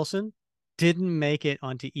Sam Wilson didn't make it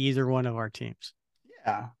onto either one of our teams.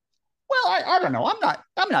 Yeah. Well, I don't know.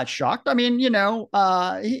 I'm not shocked. I mean,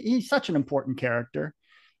 he's such an important character.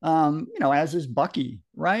 As is Bucky,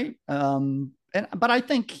 right? But I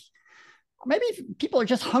think maybe people are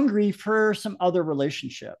just hungry for some other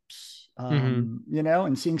relationships,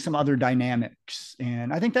 and seeing some other dynamics.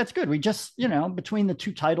 And I think that's good. We just, between the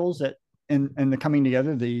two titles and the coming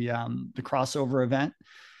together, the crossover event,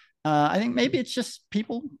 I think maybe it's just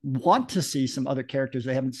people want to see some other characters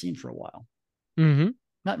they haven't seen for a while. Mm-hmm.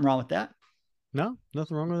 Nothing wrong with that. No,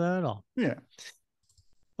 nothing wrong with that at all. Yeah.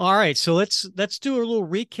 All right, so let's do a little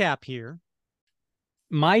recap here.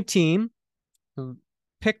 My team: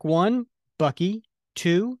 pick 1, Bucky;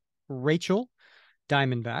 2, Rachel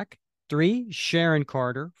Diamondback; 3, Sharon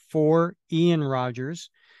Carter; 4, Ian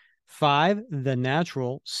Rogers; 5, The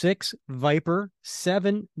Natural; 6, Viper;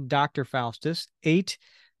 7, Dr. Faustus; 8,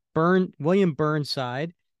 William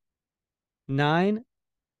Burnside; 9,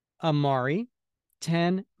 Amari;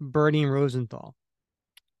 10, Bernie Rosenthal.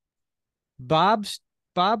 Bob's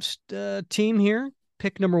team here: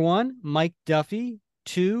 pick #1, Mike Duffy;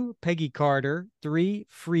 2, Peggy Carter; 3,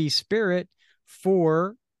 Free Spirit;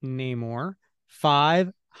 4, Namor;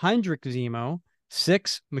 5, Heinrich Zemo;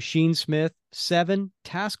 6, Machine Smith; 7,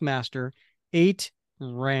 Taskmaster; 8,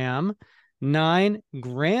 Ram; 9,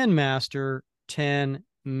 Grandmaster; 10,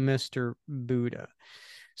 Mr. Buddha.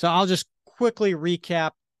 So I'll just quickly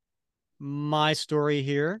recap my story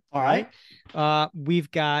here. All right.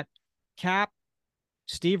 We've got Cap,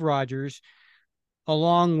 Steve Rogers,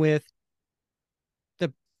 along with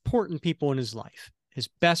the important people in his life: his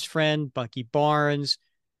best friend, Bucky Barnes,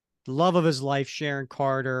 the love of his life, Sharon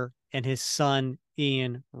Carter, and his son,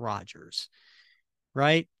 Ian Rogers.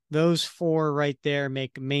 Right? Those 4 right there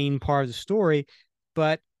make a main part of the story.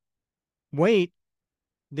 But wait,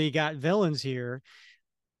 they got villains here.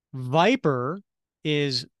 Viper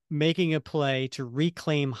is making a play to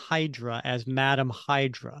reclaim Hydra as Madam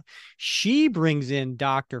Hydra. She brings in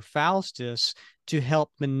Dr. Faustus to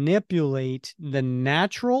help manipulate the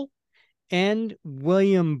Natural and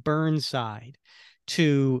William Burnside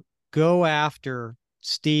to go after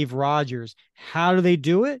Steve Rogers. How do they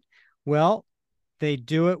do it? Well, they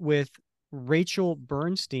do it with Rachel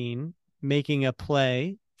Bernstein making a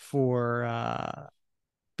play for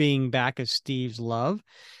being back as Steve's love,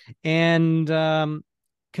 and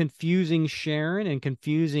confusing Sharon and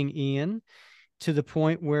confusing Ian to the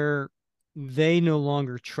point where they no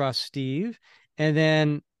longer trust Steve. And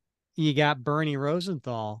then you got Bernie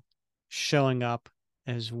Rosenthal showing up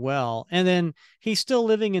as well. And then he's still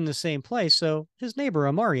living in the same place, so his neighbor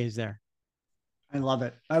Amari is there. I love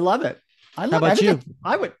it. I love it. How about you?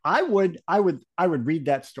 I would read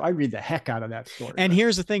that story. I'd read the heck out of that story. And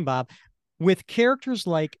here's the thing, Bob, with characters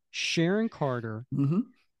like Sharon Carter,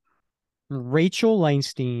 Rachel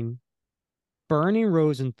Leinstein, Bernie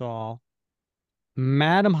Rosenthal,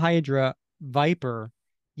 Madam Hydra, Viper,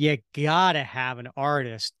 you gotta have an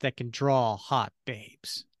artist that can draw hot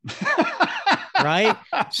babes. Right?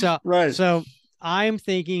 So I'm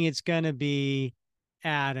thinking it's gonna be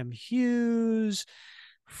Adam Hughes,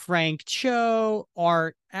 Frank Cho,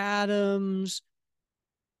 Art Adams,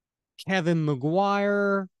 Kevin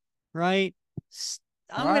McGuire, right?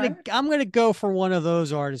 I'm gonna go for one of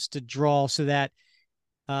those artists to draw so that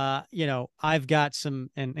I've got some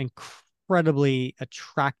incredibly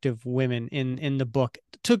attractive women in the book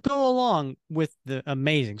to go along with the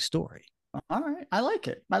amazing story. All right. I like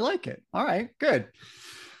it. All right, good.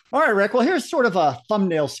 All right, Rick. Well, here's sort of a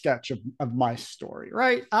thumbnail sketch of my story,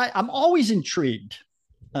 right? I'm always intrigued.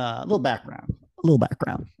 A little background.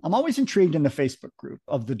 I'm always intrigued in the Facebook group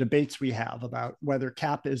of the debates we have about whether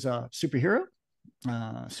Cap is a superhero,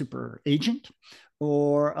 super agent,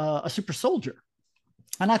 or a super soldier.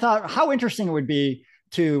 And I thought how interesting it would be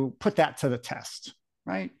to put that to the test,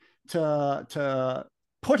 right? To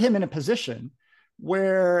put him in a position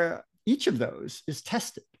where each of those is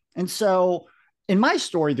tested. And so in my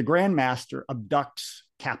story, the Grandmaster abducts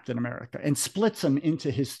Captain America and splits him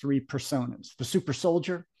into his three personas, the super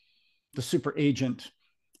soldier, the super agent,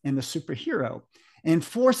 and the superhero, and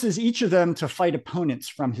forces each of them to fight opponents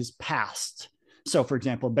from his past. So, for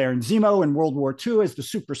example, Baron Zemo in World War II as the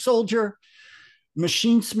super soldier,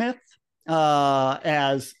 Machine Smith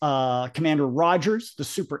as Commander Rogers, the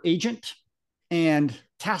super agent, and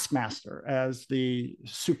Taskmaster as the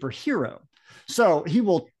superhero. So he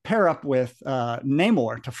will pair up with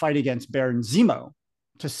Namor to fight against Baron Zemo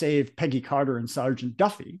to save Peggy Carter and Sergeant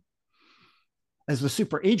Duffy. As the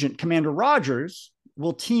super agent, Commander Rogers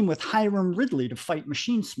will team with Hiram Ridley to fight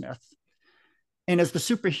Machine Smith. And as the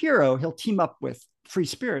superhero, he'll team up with Free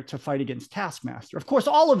Spirit to fight against Taskmaster. Of course,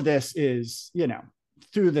 all of this is,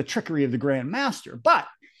 through the trickery of the Grandmaster. But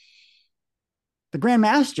the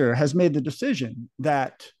Grandmaster has made the decision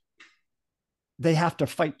that they have to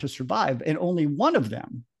fight to survive, and only one of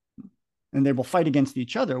them, and they will fight against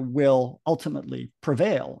each other, will ultimately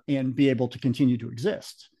prevail and be able to continue to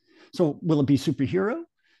exist. So will it be superhero,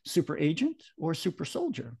 super agent, or super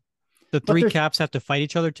soldier? The three Caps have to fight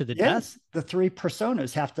each other to the death? Yes, the three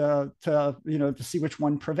personas have to see which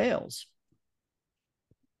one prevails.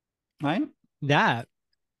 Right? That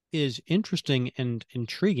is interesting and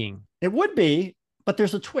intriguing. It would be, but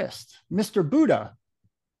there's a twist. Mr. Buddha,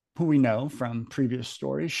 who we know from previous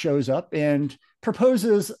stories, shows up and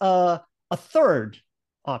proposes a third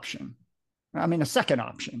option. A second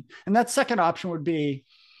option. And that second option would be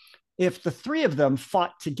if the three of them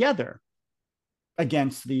fought together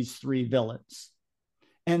against these three villains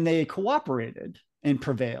and they cooperated and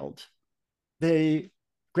prevailed, the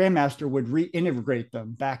Grandmaster would reintegrate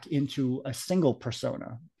them back into a single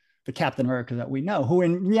persona, the Captain America that we know, who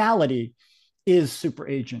in reality is super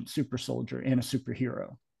agent, super soldier, and a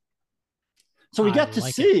superhero. So we get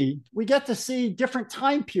to see different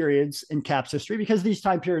time periods in Cap's history, because these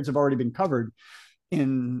time periods have already been covered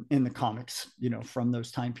in the comics, from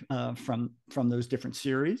those from those different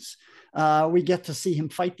series. We get to see him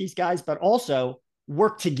fight these guys, but also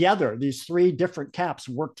work together. These three different Caps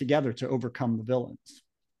work together to overcome the villains.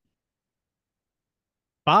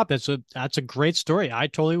 Bob, that's a great story. I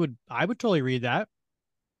would totally read that.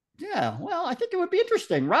 Yeah, well, I think it would be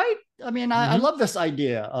interesting, right? I love this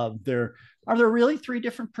idea of are there really three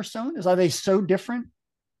different personas? Are they so different?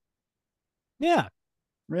 Yeah.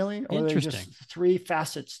 Really? Or interesting. Are they just three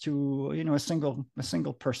facets to, a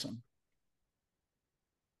single person?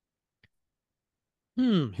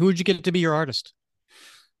 Who would you get to be your artist?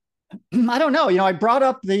 I don't know. I brought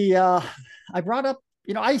up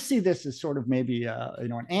I see this as sort of maybe,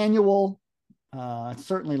 an annual,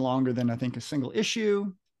 certainly longer than I think a single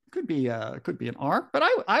issue. Could be an arc, but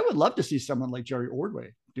I would love to see someone like Jerry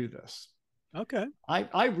Ordway do this. Okay.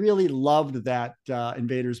 I really loved that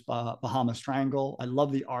Invaders Bahamas Triangle. I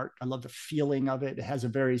love the art. I love the feeling of it. It has a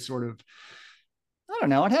very sort of, I don't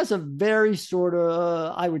know, it has a very sort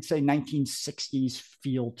of, I would say 1960s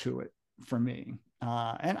feel to it for me.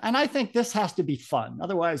 And I think this has to be fun.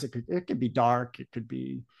 Otherwise it could be dark. It could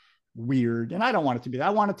be weird. And I don't want it to be that.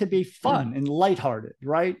 I want it to be fun and lighthearted,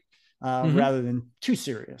 right? Rather than too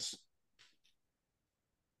serious.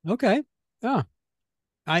 Okay. Yeah.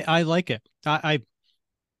 I like it. I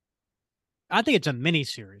think it's a mini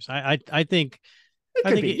series. I think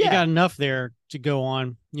you got enough there to go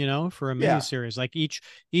on, for a mini series. Like each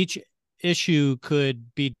issue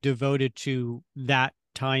could be devoted to that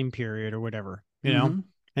time period or whatever, and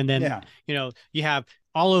then, you have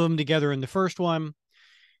all of them together in the first one,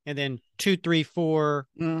 and then 2, 3, 4,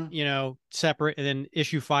 separate. And then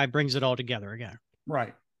issue 5 brings it all together again.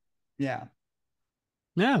 Right. Yeah.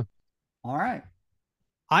 Yeah. All right.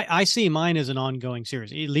 I see mine as an ongoing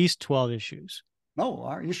series, at least 12 issues.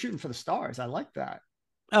 Oh, you're shooting for the stars. I like that.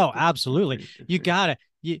 Oh, absolutely. You gotta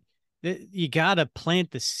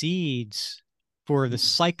plant the seeds for the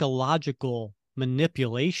psychological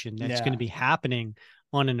manipulation that's going to be happening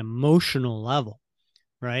on an emotional level,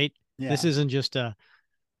 right? Yeah. This isn't just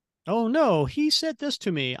oh no, he said this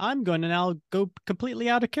to me, I'm going to now go completely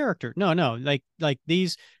out of character. No, like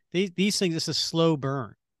these things, it's a slow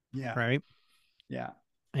burn. Yeah. Right. Yeah.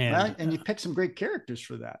 And you pick some great characters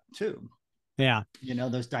for that too. Yeah.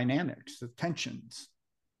 Those dynamics, the tensions.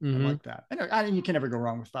 I like that. And you can never go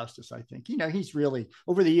wrong with Faustus, I think. He's really,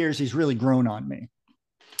 over the years, he's really grown on me.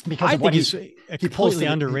 Because I think he's a completely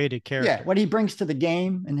underrated character. Yeah. What he brings to the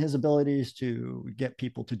game and his abilities to get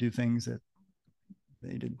people to do things that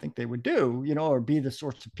think they would do, or be the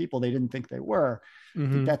sorts of people they didn't think they were. I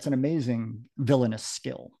think that's an amazing villainous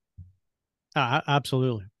skill.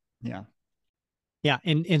 Absolutely. Yeah. Yeah.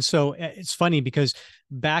 And so it's funny because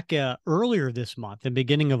back earlier this month, the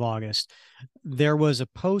beginning of August, there was a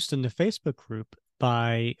post in the Facebook group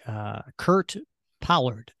by Kurt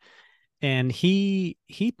Pollard. And he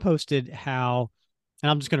posted how,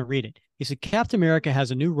 and I'm just going to read it. He said, Captain America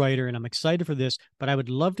has a new writer, and I'm excited for this, but I would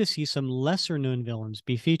love to see some lesser-known villains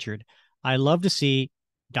be featured. I love to see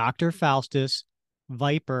Dr. Faustus,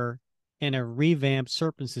 Viper, and a revamped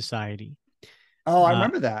Serpent Society. Oh, I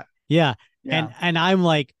remember that. Yeah. And I'm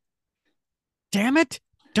like, damn it.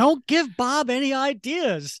 Don't give Bob any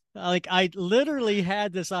ideas. Like, I literally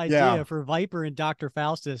had this idea for Viper and Dr.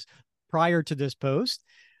 Faustus prior to this post.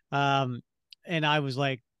 And I was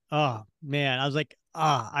like, oh man,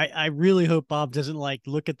 I really hope Bob doesn't like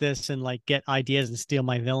look at this and like get ideas and steal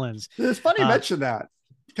my villains. It's funny you mention that,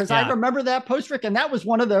 because I remember that post, Rick, and that was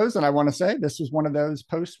one of those. And I want to say this was one of those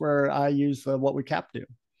posts where I use what would Cap do.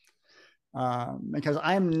 Because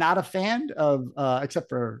I am not a fan of, except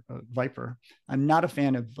for Viper, I'm not a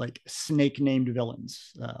fan of like snake named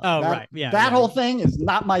villains. That whole thing is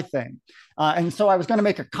not my thing. And so I was going to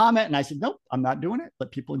make a comment and I said, nope, I'm not doing it.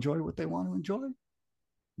 Let people enjoy what they want to enjoy.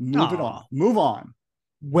 Move on.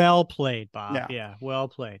 Well played, Bob. Yeah, well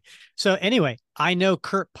played. So anyway, I know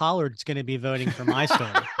Kurt Pollard's going to be voting for my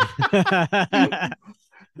story.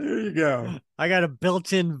 There you go. I got a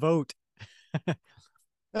built-in vote.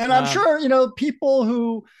 And I'm sure, people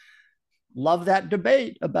who love that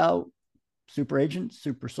debate about super agent,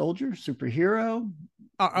 super soldier, superhero.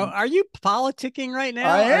 Are you politicking right now?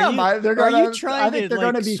 I am. I think they're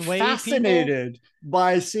going to be people? fascinated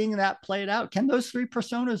by seeing that played out. Can those three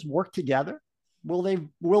personas work together? Will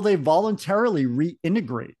they voluntarily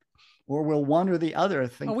reintegrate? Or will one or the other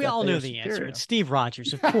think? We all know the answer. It's Steve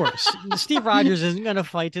Rogers, of course. Steve Rogers isn't going to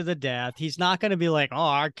fight to the death. He's not going to be like, oh,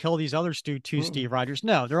 I'll kill these other two Steve Rogers.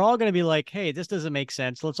 No, they're all going to be like, hey, this doesn't make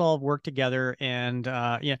sense. Let's all work together. And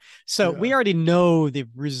we already know the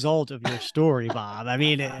result of your story, Bob. I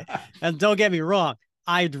mean, and don't get me wrong,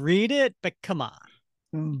 I'd read it, but come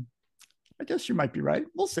on. I guess you might be right.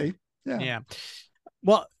 We'll see. Yeah.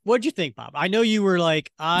 Well, what'd you think, Bob? I know you were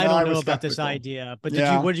like, I don't know about this idea, but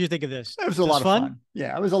what did you think of this? It was a lot of fun.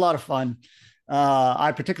 Yeah, it was a lot of fun.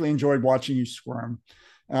 I particularly enjoyed watching you squirm.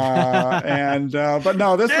 But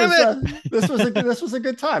no, this was a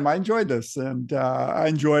good time. I enjoyed this, and I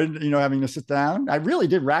enjoyed having to sit down. I really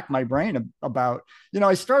did rack my brain about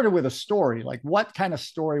I started with a story, like what kind of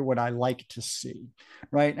story would I like to see,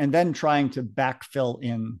 right, and then trying to backfill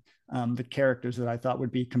in the characters that I thought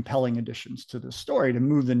would be compelling additions to the story to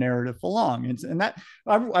move the narrative along. And that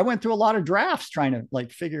I went through a lot of drafts trying to like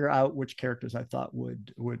figure out which characters I thought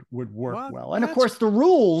would work well. And of course, the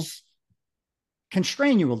rules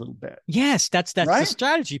constrain you a little bit. Yes, that's right? The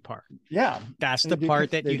strategy part. Yeah, that's the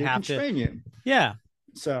part that you have to constrain you. Yeah.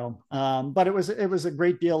 So, but it was a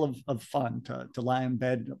great deal of fun to lie in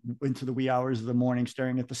bed into the wee hours of the morning,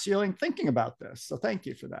 staring at the ceiling, thinking about this. So thank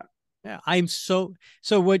you for that. Yeah, I'm so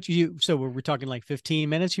we're talking like 15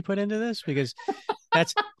 minutes you put into this, because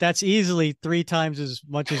that's easily 3 times as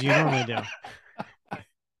much as you normally do.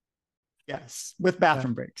 Yes, with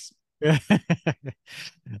bathroom breaks.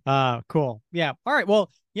 Cool. Yeah. All right. Well,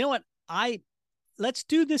 you know what? Let's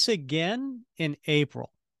do this again in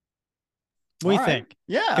April. What do you think?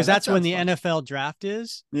 Yeah, because that's when the NFL draft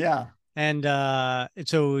is. Yeah. And so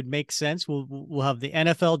it would make sense. We'll have the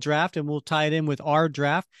NFL draft, and we'll tie it in with our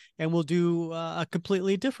draft, and we'll do a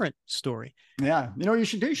completely different story. Yeah, what you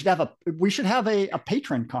should do? We should have a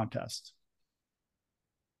patron contest.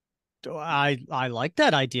 I like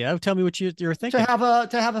that idea. Tell me what you're thinking.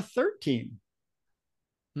 To have a third team,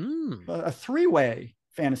 a 3-way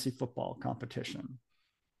fantasy football competition.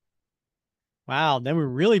 Wow, then we'd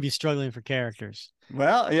really be struggling for characters.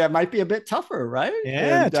 Well, yeah, it might be a bit tougher, right?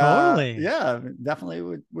 Yeah, totally. Yeah, definitely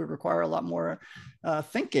would require a lot more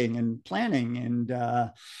thinking and planning and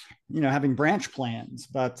having branch plans.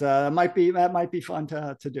 But that might be fun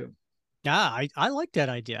to do. Yeah, I like that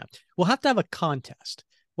idea. We'll have to have a contest.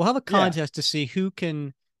 We'll have a contest to see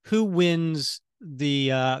who wins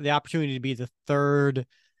the opportunity to be the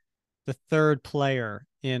third player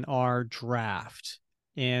in our draft.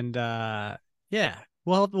 And yeah.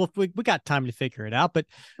 Well, we got time to figure it out, but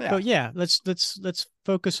let's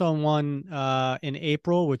focus on one in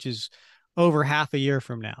April, which is over half a year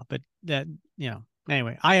from now. But that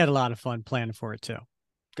anyway, I had a lot of fun planning for it too.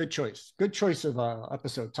 Good choice of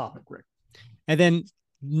episode topic, Rick. And then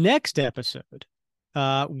next episode,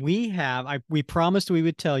 we promised we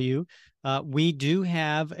would tell you, we do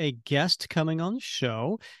have a guest coming on the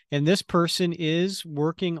show, and this person is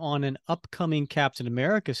working on an upcoming Captain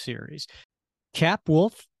America series, Cap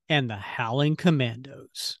Wolf and the Howling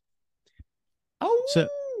Commandos. Oh, so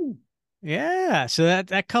yeah, so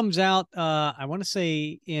that comes out, I want to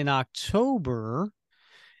say in October,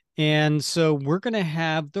 and so we're going to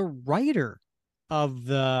have the writer of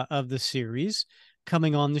the series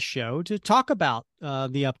coming on the show to talk about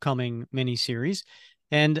the upcoming miniseries.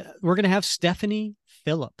 And we're going to have Stephanie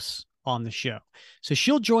Phillips on the show. So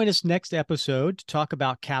she'll join us next episode to talk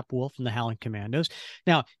about Cap Wolf and the Howling Commandos.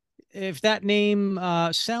 Now, if that name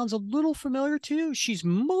sounds a little familiar to you, she's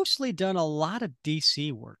mostly done a lot of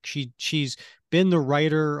DC work. She's been the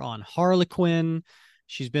writer on Harlequin.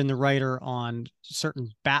 She's been the writer on certain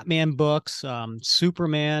Batman books,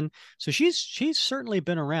 Superman. So she's certainly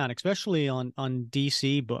been around, especially on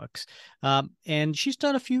DC books. And she's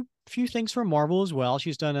done a few things for Marvel as well.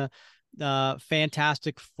 She's done a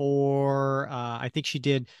Fantastic Four. I think she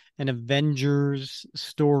did an Avengers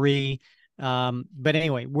story. But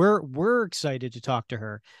anyway, we're excited to talk to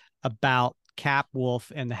her about Cap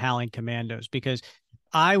Wolf and the Howling Commandos, because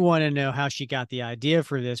I want to know how she got the idea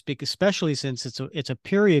for this, because especially since it's a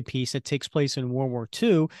period piece that takes place in World War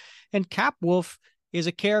II, and Cap Wolf is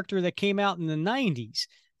a character that came out in the 90s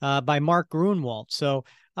by Mark Gruenwald. So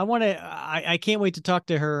I can't wait to talk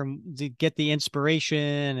to her to get the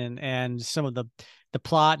inspiration and some of the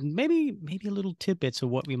plot, and maybe a little tidbits of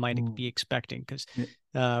what we might be expecting, because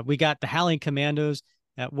we got the Howling Commandos.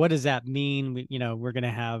 What does that mean? We're going to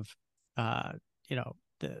have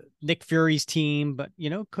the Nick Fury's team, but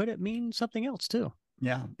could it mean something else too?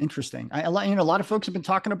 Yeah, interesting. A lot of folks have been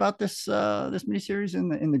talking about this miniseries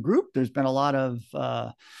in the group. There's been a lot of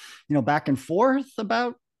back and forth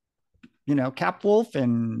about Cap Wolf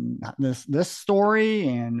and this story,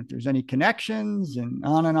 and if there's any connections, and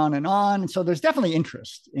on and on and on. And so there's definitely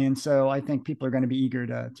interest, and so I think people are going to be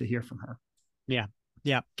eager to hear from her.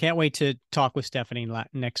 Yeah, can't wait to talk with Stephanie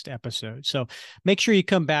next episode. So make sure you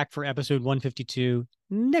come back for episode 152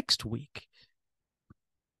 next week.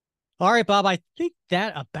 All right, Bob, I think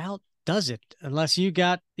that about does it. Unless you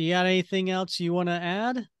got anything else you want to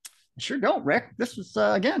add? Sure don't, Rick. This was,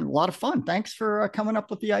 again, a lot of fun. Thanks for coming up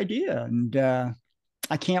with the idea. And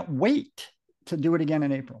I can't wait to do it again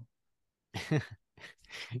in April.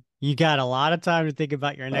 You got a lot of time to think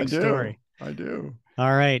about your next story. I do.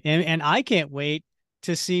 All right. And I can't wait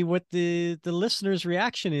to see what the listeners'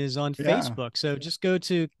 reaction is on Facebook. So just go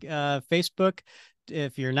to Facebook.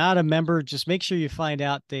 If you're not a member, just make sure you find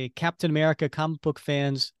out the Captain America Comic Book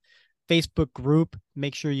Fans Facebook group.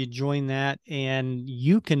 Make sure you join that, and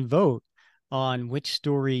you can vote on which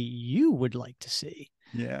story you would like to see.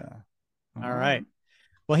 Yeah. All right.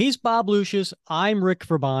 Well, he's Bob Lucius. I'm Rick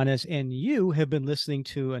Verbanis, and you have been listening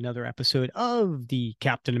to another episode of the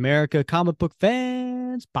Captain America Comic Book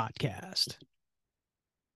Fans Podcast.